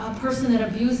a person that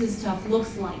abuses stuff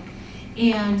looks like.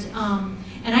 And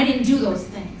I didn't do those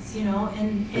things,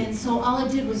 and so all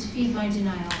it did was feed my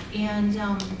denial. And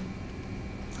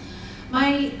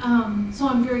so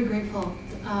I'm very grateful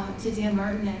to Dan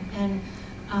Martin and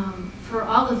for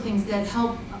all the things that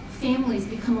help families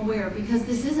become aware, because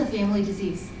this is a family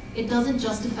disease. It doesn't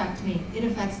just affect me, it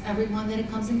affects everyone that it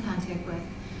comes in contact with.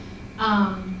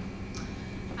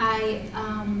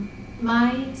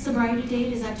 My sobriety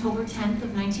date is October 10th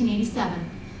of 1987.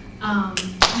 I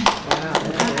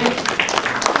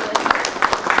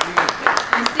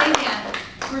say that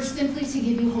simply to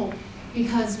give you hope,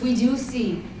 because we do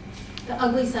see the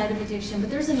ugly side of addiction, but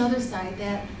there's another side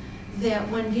that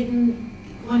when given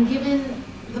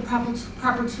the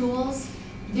proper tools,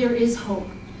 there is hope,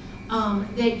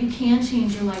 that you can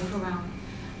change your life around.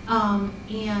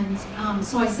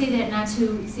 So I say that not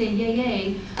to say yay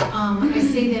yay. I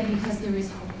say that because there is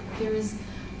hope.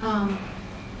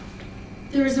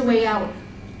 There is a way out,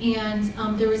 and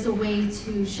there is a way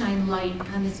to shine light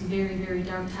on this very, very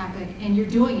dark topic, and you're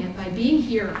doing it by being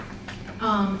here,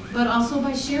 but also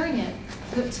by sharing it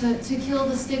to kill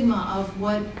the stigma of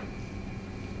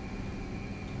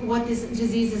what this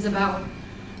disease is about.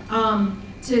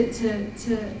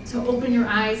 To open your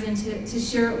eyes and to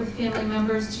share it with family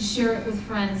members, to share it with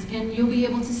friends, and you'll be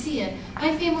able to see it.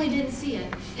 My family didn't see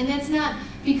it, and that's not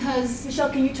because... Michelle,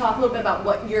 can you talk a little bit about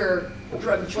what your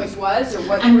drug choice was, or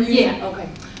what you were using? Yeah. Okay.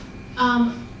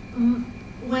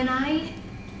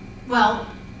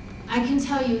 I can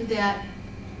tell you that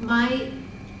my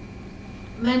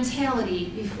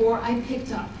mentality before I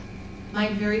picked up my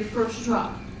very first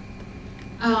drug,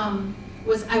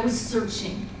 was I was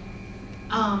searching.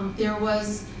 There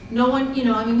was no one, you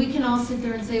know, I mean, we can all sit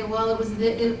there and say, well, was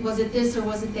it this or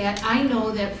was it that? I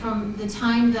know that from the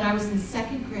time that I was in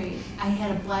 2nd grade, I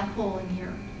had a black hole in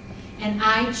here. And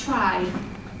I tried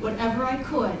whatever I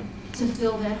could to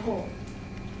fill that hole.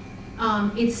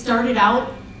 It started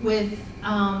out with,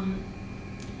 in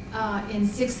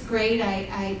 6th grade,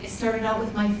 I started out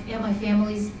with my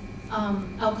family's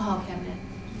alcohol cabinet.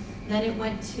 Then it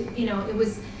went to, you know,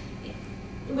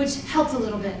 which helped a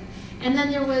little bit. And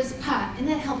then there was pot, and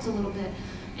that helped a little bit.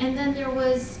 And then there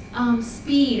was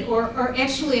speed, or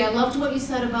actually, I loved what you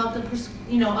said about the,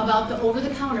 about the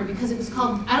over-the-counter, because it was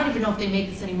called, I don't even know if they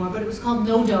make this anymore, but it was called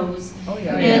No-Dose. Oh,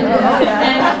 yeah. And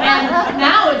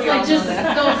now it's like just,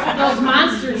 those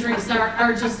monster drinks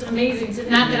are just amazing.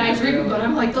 Not that I drink them, but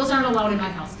I'm like, those aren't allowed in my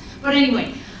house. But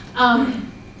anyway, I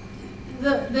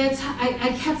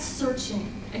kept searching.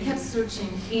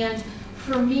 And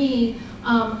for me,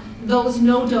 those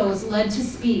no-dos led to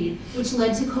speed, which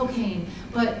led to cocaine.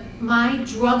 But my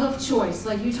drug of choice,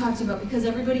 like you talked about, because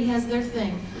everybody has their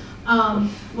thing,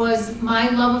 was my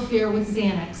love affair with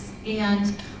Xanax.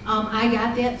 And I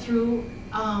got that through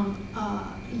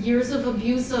years of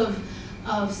abuse of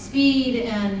speed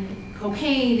and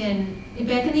cocaine. And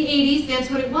back in the 80s, that's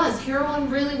what it was. Heroin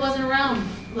really wasn't around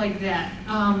like that.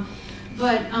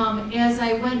 But as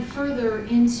I went further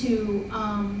into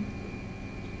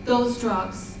those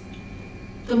drugs,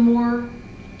 the more,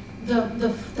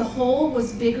 the hole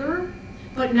was bigger,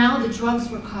 but now the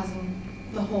drugs were causing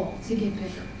the hole to get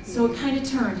bigger. So it kind of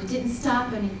turned, it didn't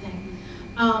stop anything.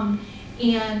 Now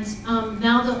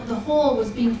the hole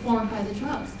was being formed by the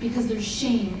drugs, because there's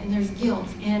shame and there's guilt,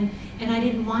 and I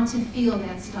didn't want to feel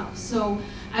that stuff. So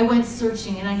I went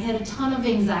searching, and I had a ton of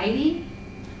anxiety,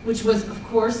 which was, of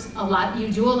course, a lot.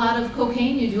 You do a lot of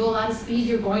cocaine, you do a lot of speed,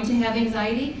 you're going to have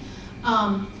anxiety.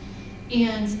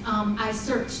 I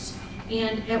searched,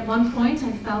 and at one point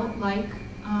I felt like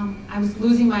I was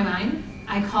losing my mind.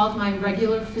 I called my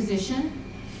regular physician.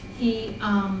 He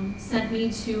sent me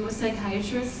to a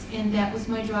psychiatrist, and that was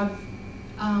my drug,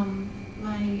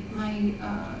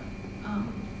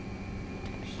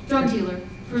 drug dealer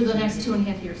for the next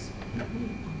 2.5 years.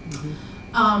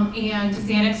 And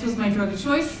Xanax was my drug of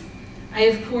choice. I,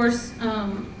 of course,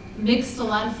 mixed a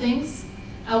lot of things.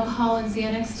 Alcohol and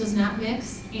Xanax does not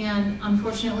mix, and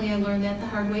unfortunately I learned that the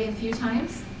hard way a few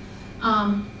times.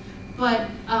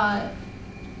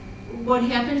 What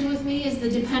happened with me is the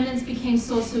dependence became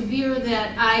so severe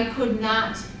that I could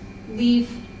not get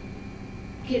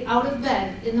out of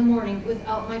bed in the morning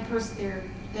without my purse there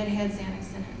that had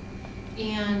Xanax in it.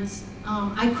 And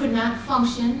I could not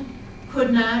function,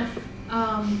 I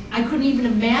couldn't even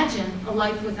imagine a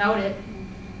life without it.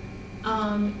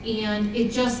 And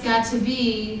it just got to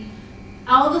be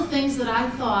all the things that I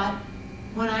thought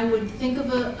when I would think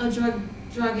of a drug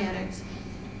addict,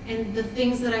 and the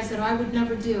things that I said I would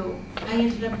never do, I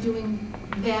ended up doing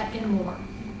that and more.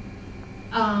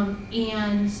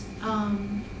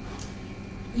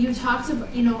 You talked about,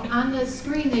 on the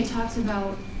screen they talked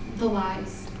about the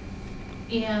lies,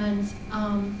 and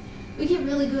we get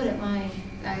really good at lying,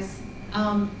 guys.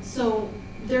 So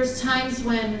there's times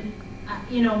when,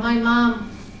 my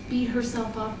mom beat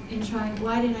herself up in trying,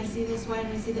 why didn't I see this, why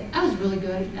didn't I see that? I was really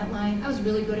good at lying. I was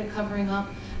really good at covering up.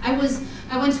 I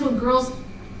went to a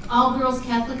all-girls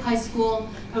Catholic high school.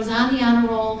 I was on the honor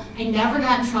roll. I never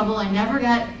got in trouble. I never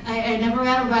got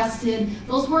arrested.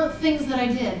 Those weren't things that I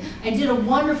did. I did a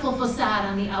wonderful facade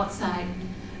on the outside.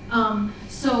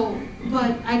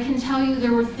 But I can tell you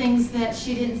there were things that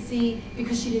she didn't see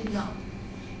because she didn't know.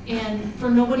 And for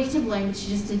nobody to blame, but she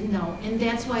just didn't know. And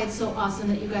that's why it's so awesome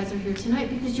that you guys are here tonight,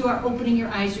 because you are opening your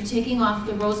eyes. You're taking off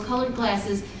the rose-colored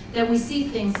glasses that we see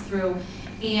things through,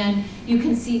 and you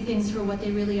can see things for what they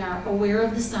really are, aware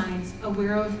of the signs,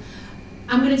 aware of,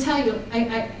 I'm going to tell you,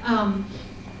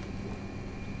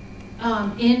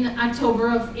 in October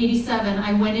of '87,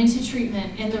 I went into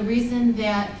treatment, and the reason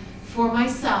that, for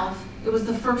myself, it was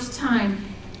the first time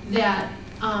that,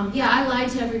 I lied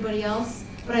to everybody else,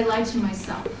 but I lied to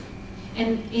myself.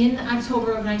 And in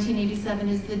October of 1987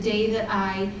 is the day that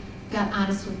I got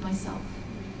honest with myself.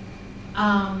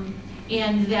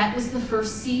 And that was the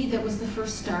first seed, that was the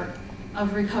first start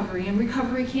of recovery. And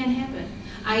recovery can happen.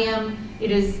 I'm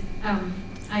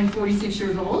 46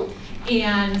 years old,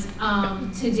 and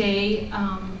today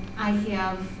I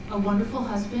have a wonderful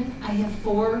husband. I have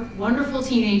 4 wonderful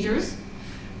teenagers.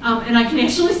 And I can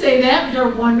actually say that, they're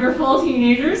wonderful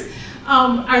teenagers.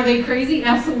 Are they crazy?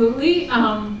 Absolutely.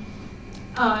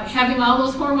 Having all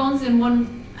those hormones in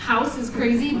one house is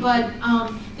crazy, but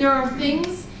there are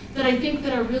things that I think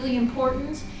that are really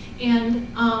important. And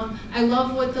I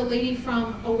love what the lady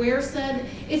from Aware said.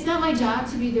 It's not my job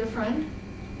to be their friend.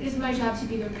 It is my job to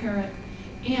be their parent.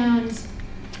 And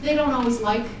they don't always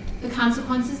like the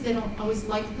consequences. They don't always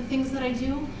like the things that I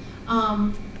do.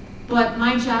 But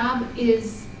my job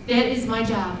is, that is my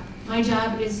job. My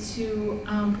job is to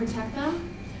protect them.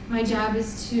 My job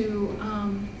is to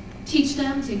teach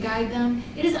them, to guide them.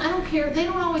 It is, I don't care, they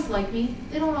don't always like me.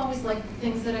 They don't always like the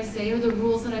things that I say or the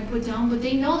rules that I put down, but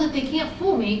they know that they can't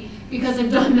fool me because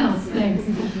I've done those things.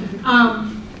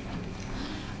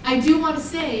 I do want to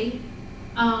say,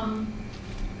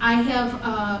 I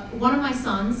have one of my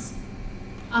sons,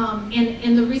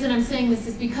 and the reason I'm saying this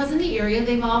is because in the area,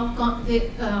 they've all gone,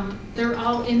 they're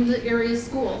all in the area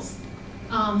schools.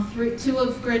 Two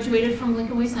have graduated from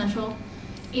Lincoln Way Central.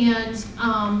 And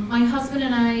my husband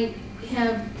and I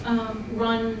have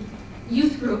run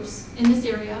youth groups in this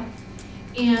area.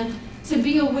 And to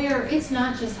be aware, it's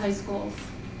not just high schools.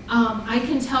 I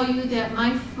can tell you that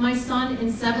my son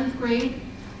in 7th grade,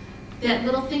 that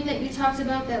little thing that you talked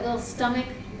about, that little stomach,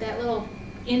 that little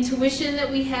intuition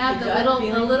that we have, the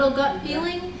little gut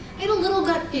feeling, I had a little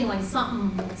gut feeling,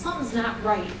 something's not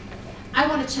right. I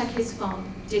want to check his phone.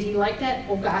 Did he like that?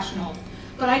 Oh gosh, no.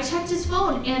 But I checked his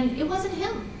phone, and it wasn't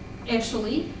him,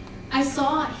 actually. I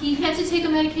saw he had to take a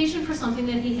medication for something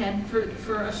that he had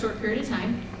for a short period of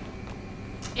time.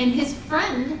 And his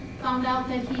friend found out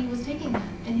that he was taking that.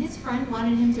 And his friend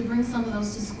wanted him to bring some of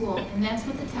those to school, and that's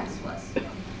what the text was.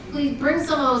 Please bring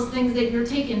some of those things that you're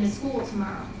taking to school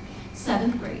tomorrow.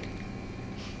 7th grade.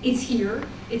 It's here,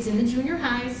 it's in the junior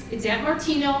highs, it's at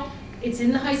Martino, it's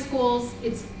in the high schools,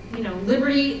 it's, you know,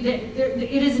 Liberty.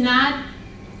 It is not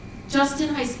just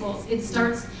in high schools. It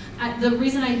starts, the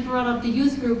reason I brought up the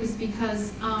youth group is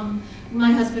because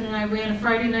my husband and I ran a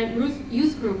Friday night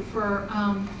youth group for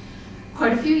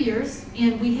quite a few years,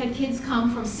 and we had kids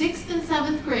come from 6th and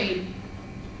 7th grade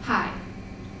high.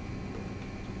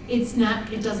 It's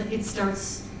not, it doesn't just start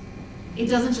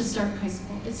in high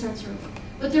school, it starts early.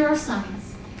 But there are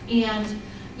signs. And,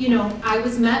 you know, I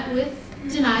was met with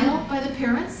denial by the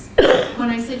parents when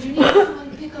I said, you need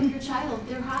someone to pick up your child,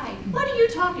 they're high. What are you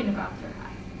talking about, they're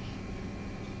high?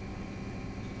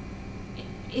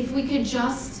 If we could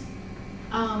just,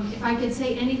 if I could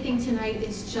say anything tonight,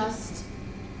 it's just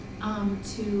I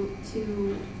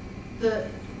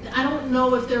don't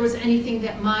know if there was anything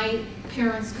that my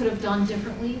parents could have done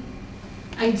differently.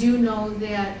 I do know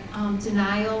that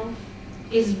denial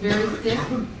is very thick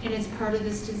and it's part of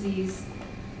this disease,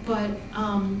 but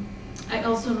I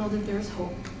also know that there's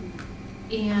hope.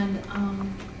 And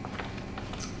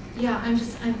yeah, I'm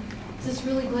just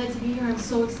really glad to be here. I'm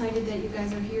so excited that you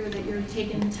guys are here, that you're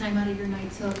taking the time out of your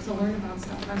night to learn about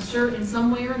stuff. I'm sure in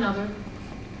some way or another,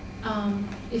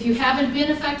 if you haven't been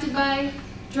affected by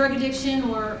drug addiction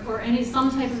or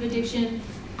some type of addiction,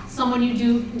 someone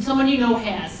you know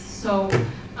has. So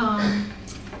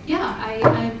yeah,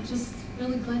 I'm just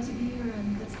really glad to be here,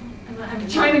 and that's all. I'm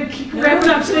trying to keep wrapping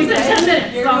up to these 10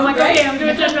 minutes. So I'm like, okay, I'm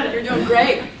doing 10 minutes. You're doing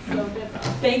great. So that's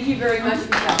all. Thank you very much,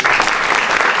 Michelle.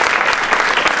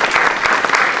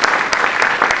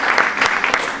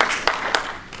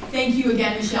 Thank you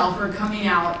again, Michelle, for coming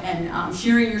out and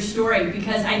sharing your story,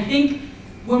 because I think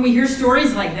when we hear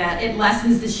stories like that, it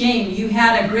lessens the shame. You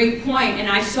had a great point, and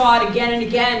I saw it again and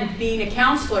again being a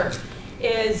counselor,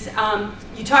 is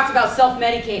you talked about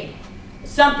self-medicating.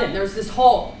 There's this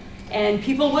hole, and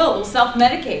people will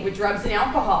self-medicate with drugs and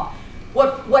alcohol.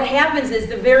 What happens is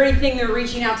the very thing they're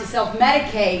reaching out to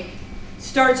self-medicate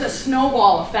starts a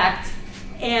snowball effect,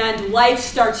 and life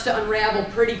starts to unravel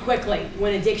pretty quickly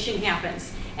when addiction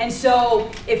happens. And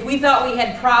so if we thought we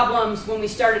had problems when we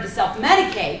started to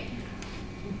self-medicate,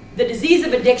 the disease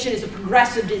of addiction is a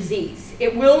progressive disease.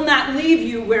 It will not leave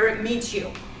you where it meets you.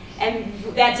 And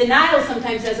that denial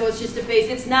sometimes says, oh, it's just a phase.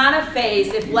 It's not a phase.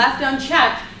 If left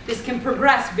unchecked, this can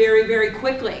progress very, very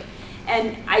quickly.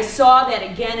 And I saw that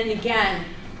again and again,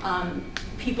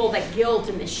 people, that guilt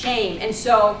and the shame. And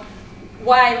so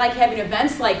why I like having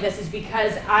events like this is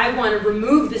because I want to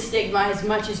remove the stigma as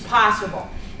much as possible.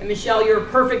 And Michelle, you're a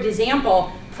perfect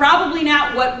example. Probably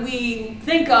not what we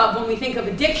think of when we think of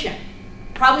addiction.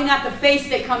 Probably not the face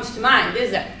that comes to mind,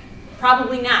 is it?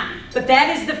 Probably not. But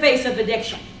that is the face of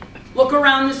addiction. Look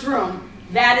around this room.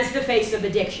 That is the face of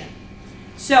addiction.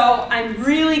 So I'm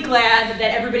really glad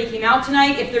that everybody came out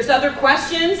tonight. If there's other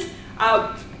questions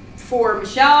for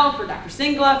Michelle, for Dr.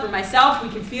 Singla, for myself, we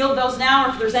can field those now. Or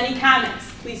if there's any comments,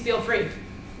 please feel free.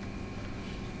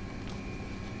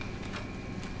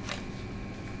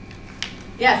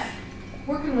 Yes?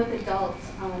 Working with adults,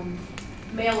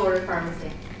 mail order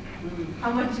pharmacy.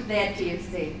 How much of that do you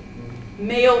see?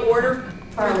 mail order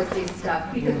pharmacy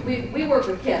stuff, because we work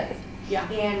with kids. Yeah.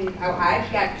 And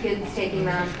I've got kids taking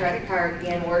mom's credit card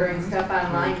and ordering stuff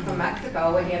online from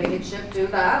Mexico and having it shipped to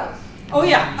the house. Oh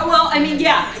yeah, well, I mean,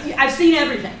 yeah, I've seen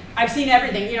everything. I've seen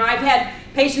everything. You know, I've had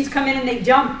patients come in and they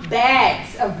dump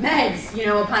bags of meds, you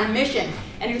know, upon admission.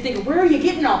 And you're thinking, where are you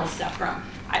getting all this stuff from?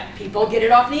 People get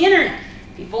it off the internet.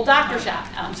 People doctor shop.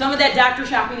 Some of that doctor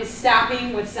shopping is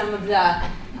stopping with some of the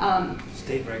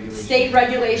state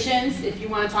regulations, if you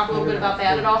want to talk a little bit about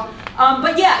that at all.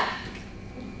 But yeah,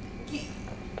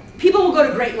 people will go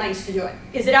to great lengths to do it.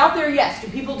 Is it out there? Yes. Do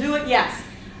people do it? Yes.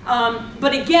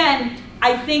 But again,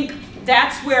 I think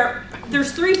that's where,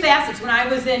 there's three facets when I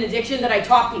was in addiction that I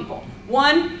taught people.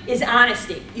 One is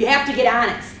honesty. You have to get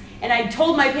honest. And I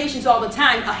told my patients all the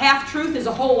time, a half-truth is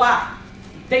a whole lie.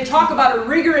 They talk about a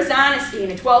rigorous honesty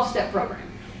in a 12-step program.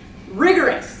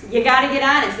 Rigorous. You got to get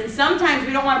honest. And sometimes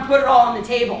we don't want to put it all on the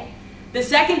table. The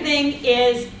second thing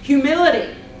is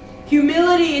humility.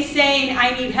 Humility is saying,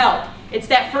 I need help. It's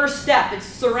that first step. It's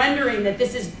surrendering that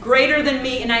this is greater than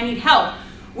me and I need help.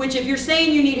 Which if you're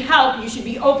saying you need help, you should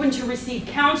be open to receive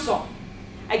counsel.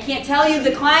 I can't tell you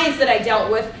the clients that I dealt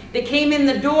with that came in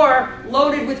the door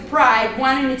loaded with pride,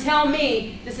 wanting to tell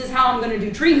me this is how I'm going to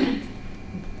do treatment.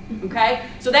 Okay?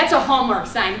 So that's a hallmark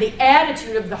sign, the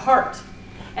attitude of the heart.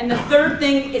 And the third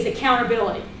thing is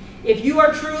accountability. If you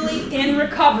are truly in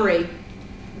recovery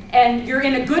and you're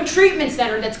in a good treatment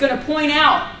center that's going to point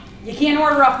out you can't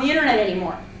order off the internet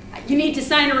anymore, you need to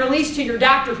sign a release to your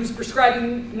doctor who's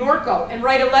prescribing Norco and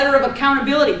write a letter of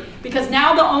accountability, because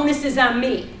now the onus is on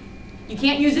me. You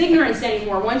can't use ignorance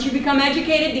anymore. Once you become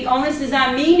educated, the onus is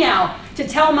on me now to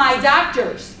tell my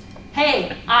doctors,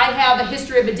 hey, I have a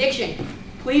history of addiction.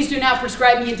 Please do not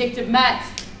prescribe me addictive meds.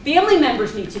 Family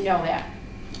members need to know that.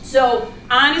 So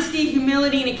honesty,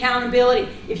 humility, and accountability.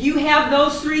 If you have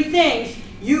those three things,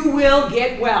 you will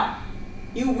get well.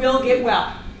 You will get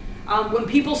well. When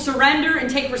people surrender and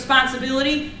take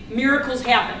responsibility, miracles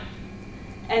happen.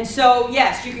 And so,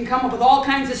 yes, you can come up with all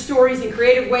kinds of stories and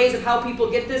creative ways of how people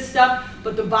get this stuff,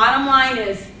 but the bottom line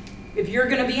is, if you're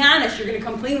going to be honest, you're going to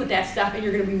come clean with that stuff, and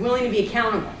you're going to be willing to be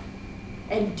accountable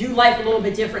and do life a little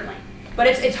bit differently. But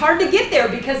it's hard to get there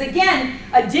because, again,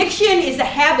 addiction is a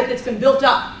habit that's been built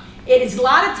up. It is a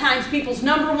lot of times people's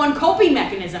 #1 coping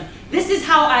mechanism. This is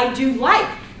how I do life.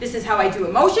 This is how I do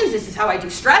emotions. This is how I do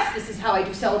stress. This is how I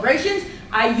do celebrations.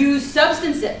 I use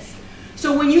substances.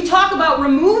 So when you talk about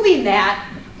removing that,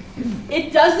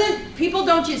 it doesn't, people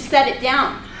don't just set it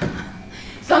down.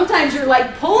 Sometimes you're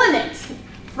like pulling it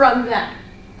from them,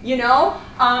 you know?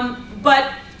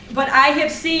 But I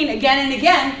have seen again and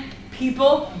again,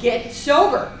 people get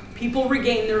sober. People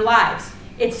regain their lives.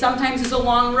 It sometimes is a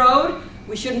long road.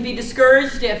 We shouldn't be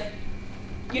discouraged if,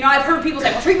 you know, I've heard people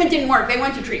say, well, treatment didn't work. They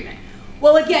went to treatment.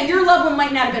 Well, again, your loved one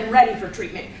might not have been ready for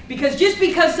treatment, because just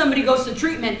because somebody goes to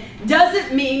treatment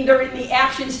doesn't mean they're in the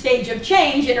action stage of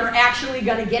change and are actually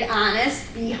going to get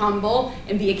honest, be humble,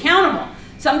 and be accountable.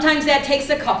 Sometimes that takes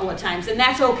a couple of times, and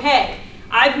that's okay.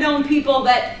 I've known people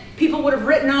that people would have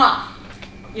written off,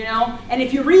 you know, and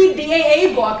if you read the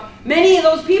AA book, many of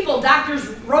those people doctors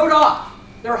wrote off.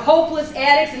 They're hopeless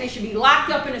addicts and they should be locked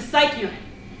up in a psych unit.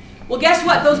 Well, guess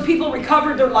what? Those people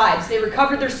recovered their lives. They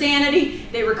recovered their sanity.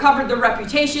 They recovered their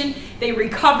reputation. They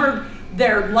recovered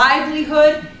their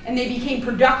livelihood, and they became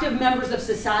productive members of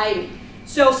society.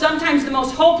 So sometimes the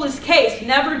most hopeless case,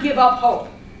 never give up hope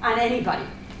on anybody.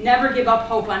 Never give up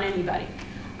hope on anybody,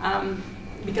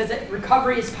 because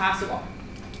recovery is possible.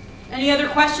 Any other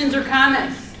questions or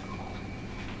comments?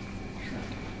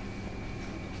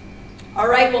 All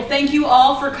right, well, thank you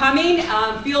all for coming.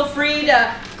 Feel free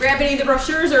to grab any of the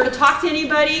brochures or to talk to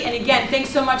anybody. And again, thanks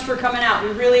so much for coming out. We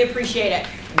really appreciate it.